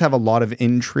Red Wings have a lot of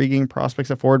intriguing prospects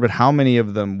at forward, but how many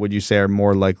of them would you say are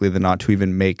more likely than not to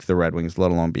even make the Red Wings, let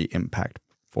alone be impact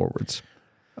forwards?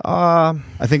 I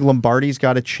think Lombardi's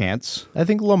got a chance. I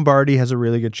think Lombardi has a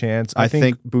really good chance. I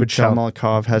think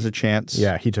Buchelnikov has a chance.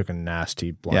 Yeah, he took a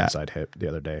nasty blindside hit the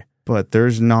other day. But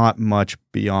there's not much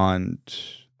beyond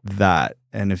that.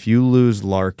 And if you lose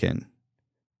Larkin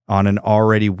on an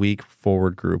already weak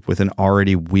forward group with an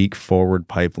already weak forward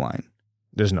pipeline,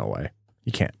 there's no way.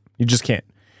 You can't. You just can't.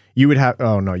 You would have...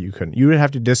 Oh, no, you couldn't. You would have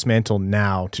to dismantle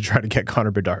now to try to get Connor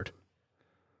Bedard.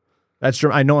 That's...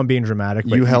 I know I'm being dramatic,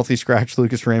 but... You healthy scratch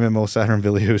Lucas Raymond, Mo Seider, and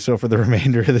Ville Husso for the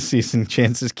remainder of the season.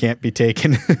 Chances can't be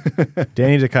taken.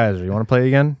 Danny DeKaiser, you want to play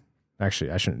again?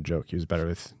 Actually, I shouldn't joke. He was better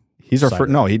with... He's our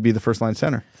first... No, he'd be the first-line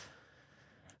center.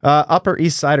 Upper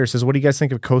East Sider says, what do you guys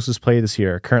think of Kosa's play this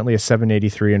year? Currently a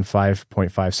 783 and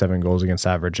 5.57 goals against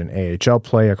average in AHL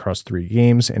play across 3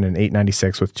 games and an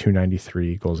 896 with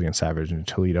 293 goals against average in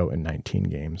Toledo in 19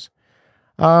 games.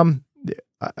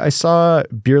 I saw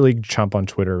Beer League Chump on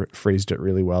Twitter phrased it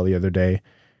really well the other day.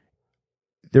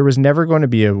 There was never going to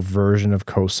be a version of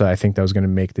Kosa, I think, that was going to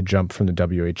make the jump from the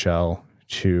WHL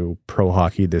to pro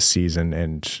hockey this season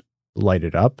and light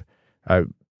it up.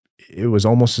 It was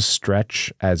almost a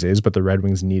stretch as is, but the Red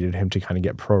Wings needed him to kind of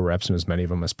get pro reps and as many of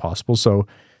them as possible. So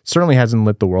certainly hasn't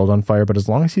lit the world on fire, but as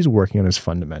long as he's working on his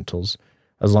fundamentals,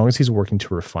 as long as he's working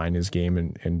to refine his game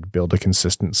and build a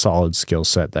consistent, solid skill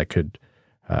set that could,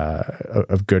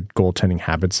 of good goaltending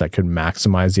habits that could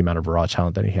maximize the amount of raw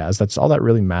talent that he has, that's all that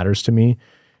really matters to me.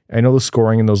 I know the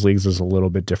scoring in those leagues is a little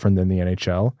bit different than the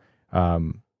NHL.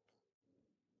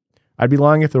 I'd be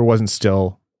lying if there wasn't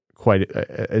still quite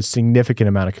a significant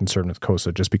amount of concern with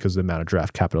Kosa just because of the amount of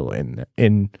draft capital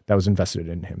in that was invested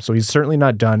in him. So he's certainly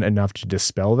not done enough to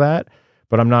dispel that,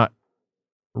 but I'm not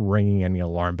ringing any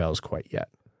alarm bells quite yet.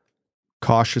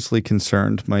 Cautiously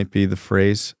concerned might be the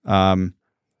phrase.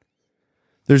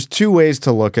 There's 2 ways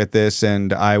to look at this,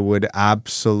 and I would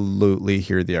absolutely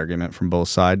hear the argument from both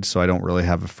sides, so I don't really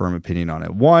have a firm opinion on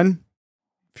it. One,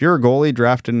 if you're a goalie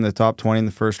drafted in the top 20 in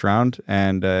the first round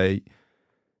and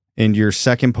in your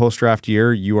second post-draft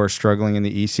year, you are struggling in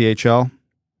the ECHL,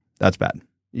 that's bad.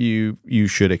 You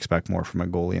should expect more from a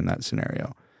goalie in that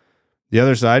scenario. The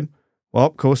other side,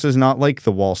 well, Kosa's not like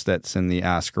the Wallstedts and the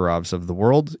Askarovs of the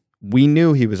world. We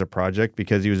knew he was a project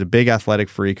because he was a big athletic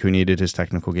freak who needed his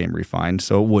technical game refined,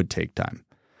 so it would take time.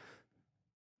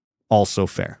 Also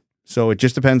fair. So it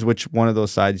just depends which one of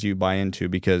those sides you buy into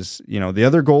because, the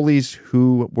other goalies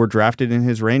who were drafted in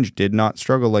his range did not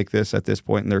struggle like this at this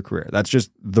point in their career. That's just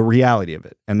the reality of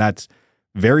it. And that's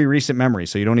very recent memory,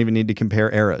 so you don't even need to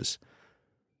compare eras.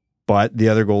 But the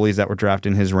other goalies that were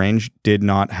drafted in his range did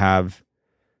not have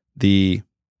I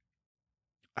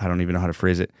don't even know how to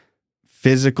phrase it,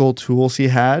 physical tools he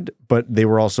had, but they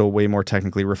were also way more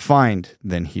technically refined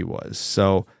than he was.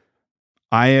 So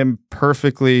I am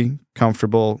perfectly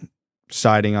comfortable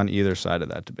siding on either side of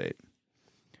that debate.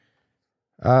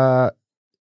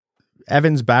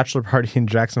 Evan's bachelor party in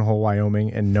Jackson Hole,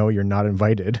 Wyoming, and no, you're not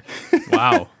invited.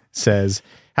 Wow. Says,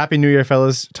 Happy New Year,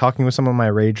 fellas. Talking with some of my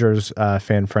Rangers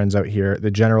fan friends out here,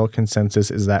 the general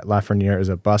consensus is that Lafreniere is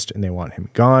a bust and they want him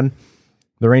gone.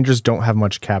 The Rangers don't have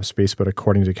much cap space, but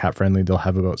according to Cap Friendly, they'll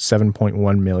have about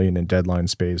 $7.1 million in deadline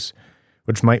space,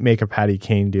 which might make a Patty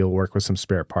Kane deal work with some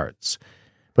spare parts.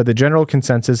 But the general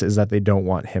consensus is that they don't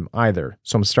want him either.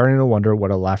 So I'm starting to wonder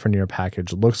what a Lafreniere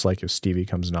package looks like if Stevie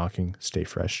comes knocking. Stay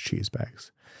fresh, cheese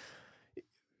bags.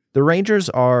 The Rangers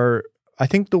are, I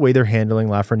think the way they're handling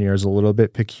Lafreniere is a little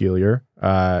bit peculiar.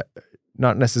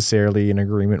 Not necessarily in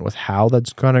agreement with how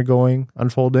that's kind of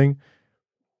unfolding.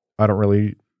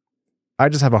 I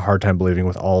just have a hard time believing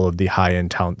with all of the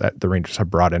high-end talent that the Rangers have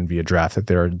brought in via draft that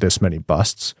there are this many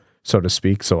busts, so to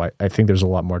speak. So I think there's a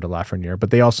lot more to Lafreniere, but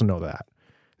they also know that.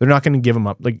 They're not going to give him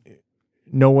up. Like,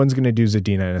 no one's going to do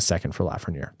Zadina in a second for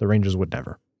Lafreniere. The Rangers would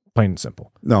never. Plain and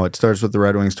simple. No, it starts with the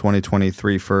Red Wings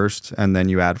 2023 first, and then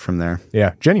you add from there.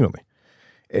 Yeah, genuinely.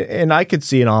 And I could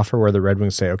see an offer where the Red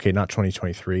Wings say, okay, not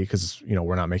 2023, because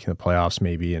we're not making the playoffs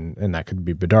maybe, and that could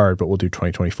be Bedard, but we'll do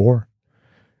 2024.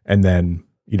 And then,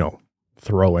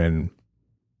 throw in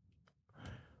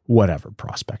whatever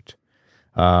prospect.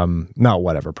 Not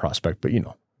whatever prospect, but,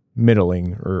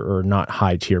 middling or not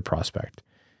high tier prospect.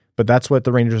 But that's what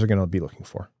the Rangers are going to be looking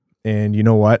for. And you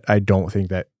know what? I don't think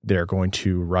that they're going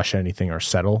to rush anything or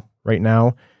settle right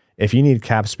now. If you need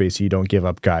cap space, you don't give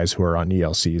up guys who are on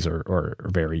ELCs or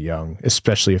very young,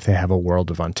 especially if they have a world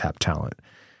of untapped talent.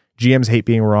 GMs hate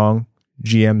being wrong.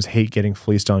 GMs hate getting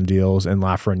fleeced on deals, and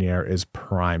Lafreniere is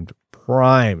primed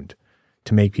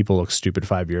to make people look stupid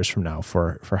 5 years from now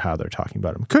for how they're talking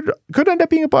about him. Could end up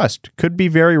being a bust. Could be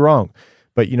very wrong.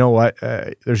 But you know what?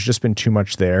 There's just been too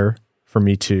much there for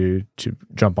me to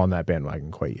jump on that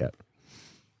bandwagon quite yet.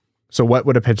 So what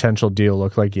would a potential deal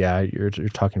look like? Yeah, you're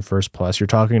talking first plus. You're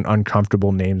talking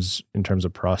uncomfortable names in terms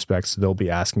of prospects. They'll be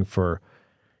asking for,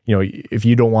 if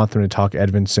you don't want them to talk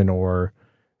Edvinsson or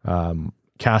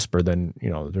Kasper, then,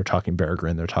 they're talking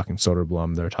Berggren, they're talking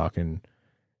Soderblom, they're talking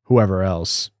whoever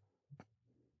else.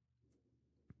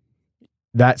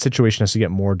 That situation has to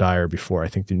get more dire before I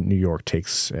think the New York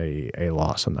takes a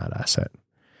loss on that asset.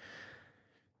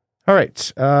 All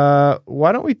right.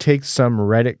 Why don't we take some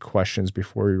Reddit questions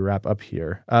before we wrap up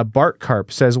here? Bart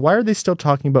Karp says, why are they still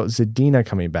talking about Zadina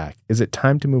coming back? Is it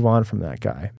time to move on from that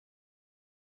guy?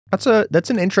 That's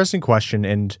an interesting question.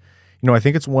 And, I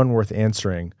think it's one worth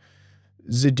answering.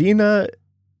 Zadina,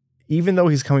 even though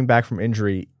he's coming back from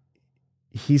injury,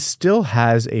 he still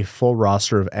has a full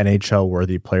roster of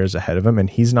NHL-worthy players ahead of him, and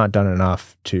he's not done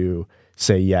enough to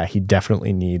say, yeah, he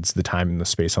definitely needs the time and the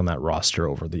space on that roster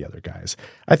over the other guys.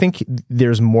 I think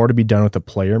there's more to be done with the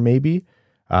player maybe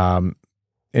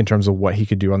in terms of what he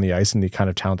could do on the ice and the kind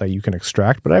of talent that you can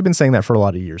extract. But I've been saying that for a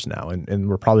lot of years now, and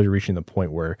we're probably reaching the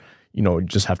point where, you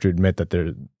just have to admit that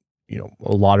there,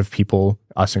 a lot of people,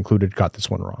 us included, got this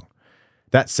one wrong.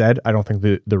 That said, I don't think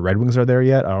the Red Wings are there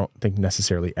yet. I don't think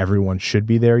necessarily everyone should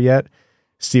be there yet.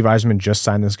 Steve Yzerman just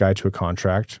signed this guy to a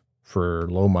contract for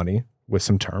low money with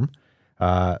some term.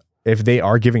 If they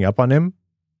are giving up on him,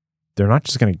 they're not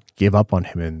just going to give up on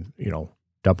him and,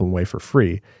 dump him away for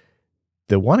free.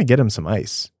 They'll want to get him some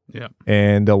ice. Yeah.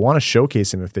 And they'll want to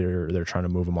showcase him if they're trying to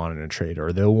move him on in a trade,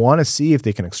 or they'll want to see if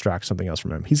they can extract something else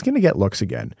from him. He's going to get looks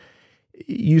again.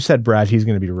 You said, Brad, he's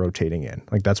going to be rotating in.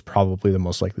 Like, that's probably the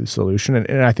most likely solution.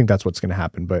 And I think that's what's going to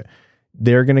happen. But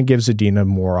they're going to give Zadina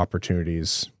more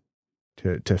opportunities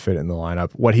to fit in the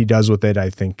lineup. What he does with it, I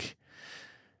think,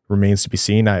 remains to be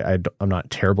seen. I'm not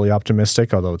terribly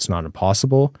optimistic, although it's not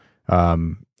impossible.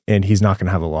 And he's not going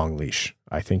to have a long leash.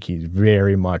 I think he's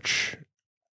very much,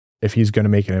 if he's going to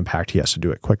make an impact, he has to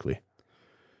do it quickly.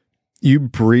 You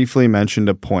briefly mentioned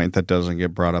a point that doesn't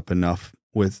get brought up enough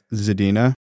with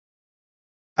Zadina.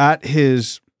 At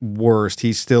his worst,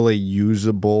 he's still a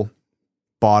usable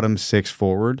bottom six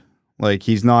forward. Like,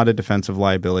 he's not a defensive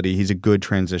liability. He's a good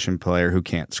transition player who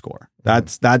can't score.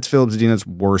 That's Filip Zadina's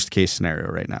worst case scenario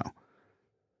right now.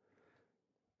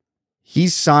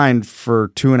 He's signed for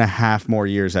 2.5 more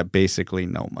years at basically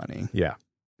no money. Yeah.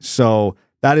 So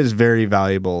that is very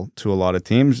valuable to a lot of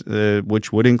teams,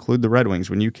 which would include the Red Wings.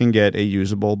 When you can get a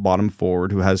usable bottom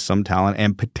forward who has some talent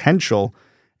and potential,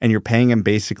 and you're paying him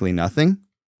basically nothing,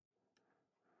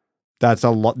 that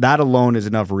alone is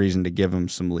enough reason to give him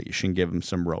some leash and give him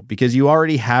some rope, because you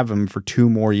already have him for 2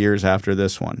 more years after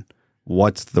this one.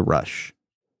 What's the rush?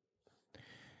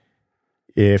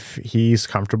 If he's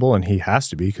comfortable, and he has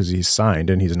to be because he's signed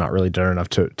and he's not really done enough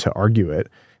to argue it,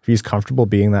 if he's comfortable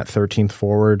being that 13th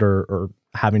forward or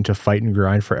having to fight and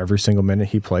grind for every single minute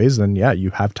he plays, then yeah, you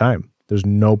have time. There's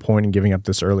no point in giving up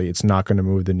this early. It's not going to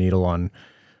move the needle on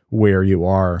where you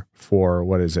are for,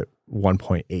 what is it,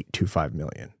 $1.825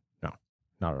 million.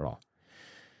 Not at all.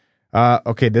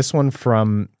 Okay, this one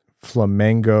from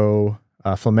Flamengo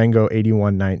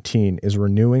 8119, is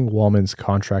renewing Walman's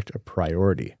contract a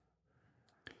priority?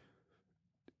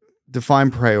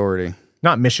 Define priority.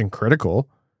 Not mission critical,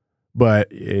 but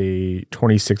a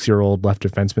 26-year-old left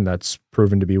defenseman that's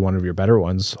proven to be one of your better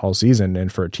ones all season,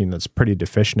 and for a team that's pretty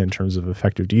deficient in terms of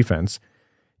effective defense,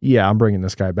 yeah, I'm bringing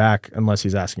this guy back unless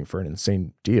he's asking for an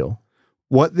insane deal.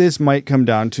 What this might come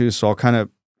down to, so I'll kind of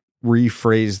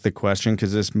rephrase the question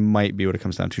because this might be what it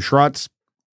comes down to. Chiarot's,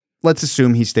 let's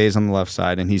assume he stays on the left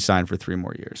side and he's signed for 3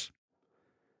 more years.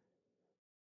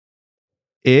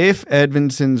 If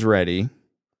Edvinsson's ready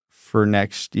for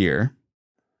next year,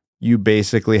 you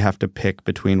basically have to pick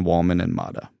between Walman and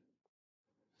Mata.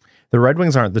 The Red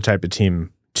Wings aren't the type of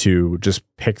team to just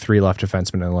pick 3 left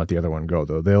defensemen and let the other one go,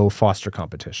 though. They'll foster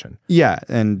competition. Yeah,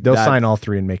 and they'll sign all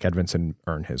 3 and make Edvinsson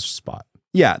earn his spot.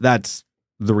 Yeah, that's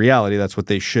the reality. That's what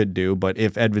they should do. But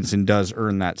if Edvinsson does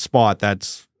earn that spot,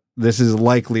 this is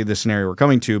likely the scenario we're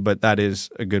coming to, but that is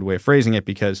a good way of phrasing it,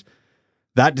 because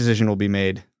that decision will be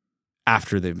made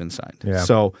after they've been signed. Yeah.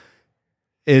 So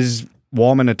is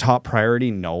Walman a top priority?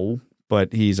 No,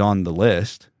 but he's on the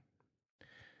list.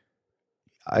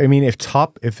 I mean, if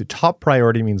the top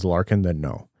priority means Larkin, then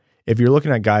no. If you're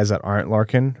looking at guys that aren't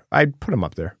Larkin, I'd put him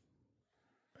up there.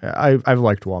 I've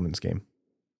liked Walman's game.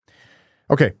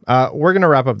 Okay, we're going to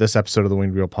wrap up this episode of the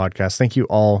Winged Wheel Podcast. Thank you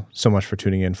all so much for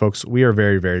tuning in, folks. We are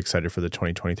very, very excited for the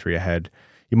 2023 ahead.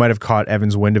 You might have caught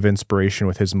Evan's wind of inspiration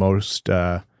with his most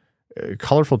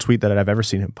colorful tweet that I've ever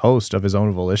seen him post of his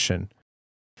own volition.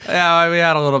 Yeah, we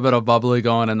had a little bit of bubbly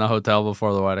going in the hotel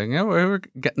before the wedding. Yeah, we were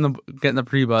getting the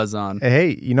pre-buzz on.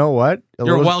 Hey, you know what?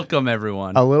 You're welcome,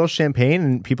 everyone. A little champagne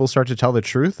and people start to tell the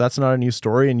truth. That's not a new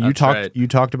story. And you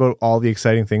talked about all the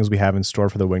exciting things we have in store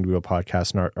for the Winged Wheel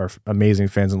podcast and our amazing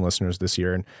fans and listeners this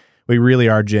year. And we really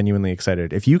are genuinely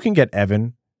excited. If you can get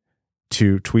Evan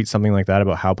to tweet something like that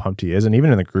about how pumped he is, and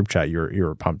even in the group chat,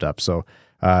 you're pumped up. So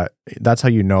that's how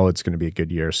you know it's going to be a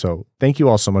good year. So thank you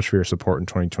all so much for your support in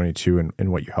 2022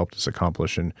 and what you helped us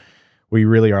accomplish. And we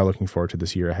really are looking forward to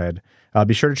this year ahead.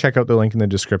 Be sure to check out the link in the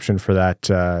description for that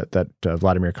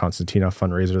Vladimir Konstantinov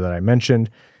fundraiser that I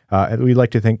mentioned. We'd like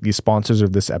to thank the sponsors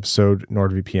of this episode,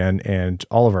 NordVPN, and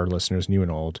all of our listeners, new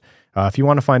and old. If you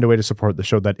want to find a way to support the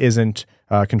show that isn't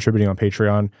contributing on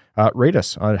Patreon, rate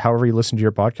us on however you listen to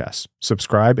your podcast.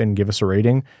 Subscribe and give us a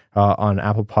rating on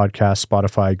Apple Podcasts,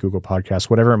 Spotify, Google Podcasts,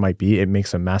 whatever it might be. It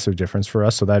makes a massive difference for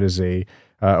us. So that is a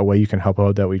way you can help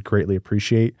out that we'd greatly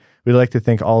appreciate. We'd like to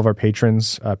thank all of our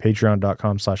patrons,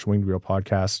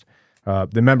 patreon.com/wingedwheelpodcast,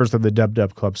 the members of the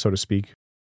Dub Club, so to speak.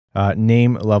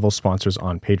 Name level sponsors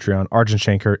on Patreon: Arjun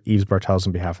Shankar, Yves Bartels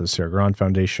on behalf of the Sarah Grand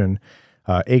Foundation,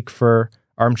 Aikfer,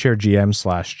 Armchair GM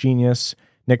 /Genius,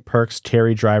 Nick Perks,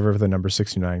 Terry Driver of the number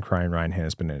 69, Crying Ryan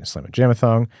Hannes Banana Slam at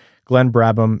Jamathon, Glenn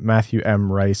Brabham, Matthew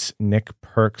M. Rice, Nick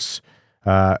Perks,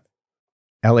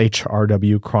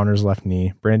 LHRW, Croner's Left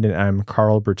Knee, Brandon M.,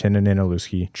 Carl Bertinen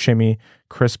Nanaluski, Chimmy,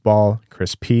 Chris Ball,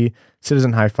 Chris P.,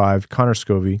 Citizen High Five, Connor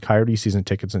Scovey, Coyote Season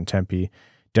Tickets in Tempe,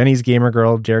 Denny's Gamer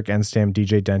Girl, Derek Enstam,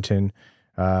 DJ Denton,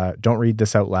 Don't Read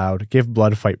This Out Loud, Give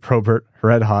Blood Fight Probert,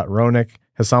 Red Hot, Ronick,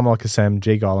 Hassam Al-Qassem,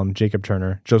 Jay Gollum, Jacob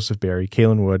Turner, Joseph Barry,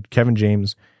 Kalen Wood, Kevin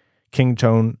James, King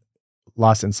Tone,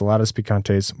 Las Ensaladas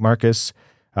Picantes, Marcus,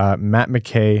 Matt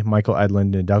McKay, Michael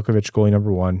Edlund, Nedeljkovic, goalie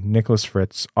number 1, Nicholas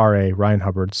Fritz, R.A., Ryan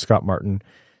Hubbard, Scott Martin,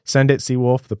 Send It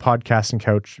Seawolf, The Podcasting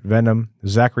Couch, Venom,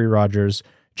 Zachary Rogers,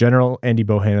 General Andy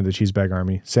Bohan of the Cheesebag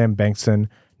Army, Sam Bankson,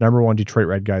 number 1 Detroit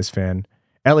Red Guys fan,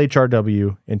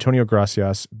 LHRW, Antonio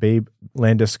Gracias, Babe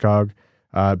Landeskog,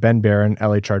 Ben Barron,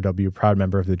 LHRW, proud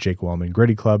member of the Jake Walman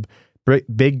Gritty Club,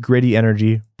 Big Gritty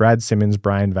Energy, Brad Simmons,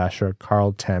 Brian Vasha,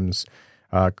 Carl Thames,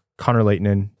 Connor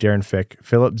Leighton, Darren Fick,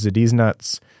 Filip Zadina,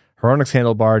 Heronix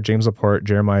Handlebar, James Laporte,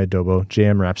 Jeremiah Dobo,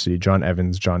 JM Rhapsody, John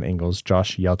Evans, John Ingalls,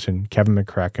 Josh Yelton, Kevin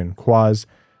McCracken, Quaz,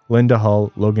 Linda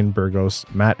Hull, Logan Burgos,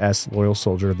 Matt S., Loyal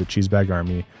Soldier of the Cheesebag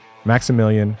Army,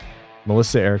 Maximilian,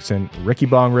 Melissa Erickson, Ricky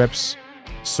Bong Rips,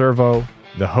 Servo,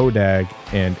 The Hodag,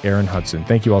 and Aaron Hudson.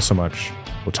 Thank you all so much.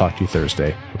 We'll talk to you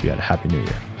Thursday. Hope you had a happy new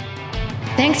year.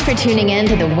 Thanks for tuning in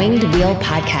to the Winged Wheel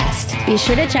Podcast. Be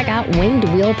sure to check out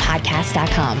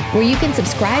wingedwheelpodcast.com, where you can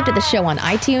subscribe to the show on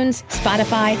iTunes,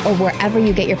 Spotify, or wherever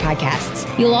you get your podcasts.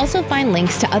 You'll also find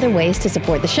links to other ways to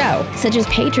support the show, such as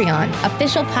Patreon,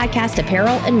 official podcast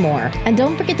apparel, and more. And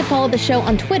don't forget to follow the show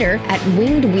on Twitter at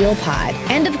Winged Wheel Pod.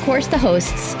 And of course, the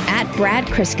hosts at Brad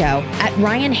Crisco, at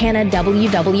Ryan Hanna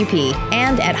WWP,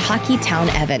 and at Hockeytown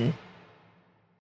Evan.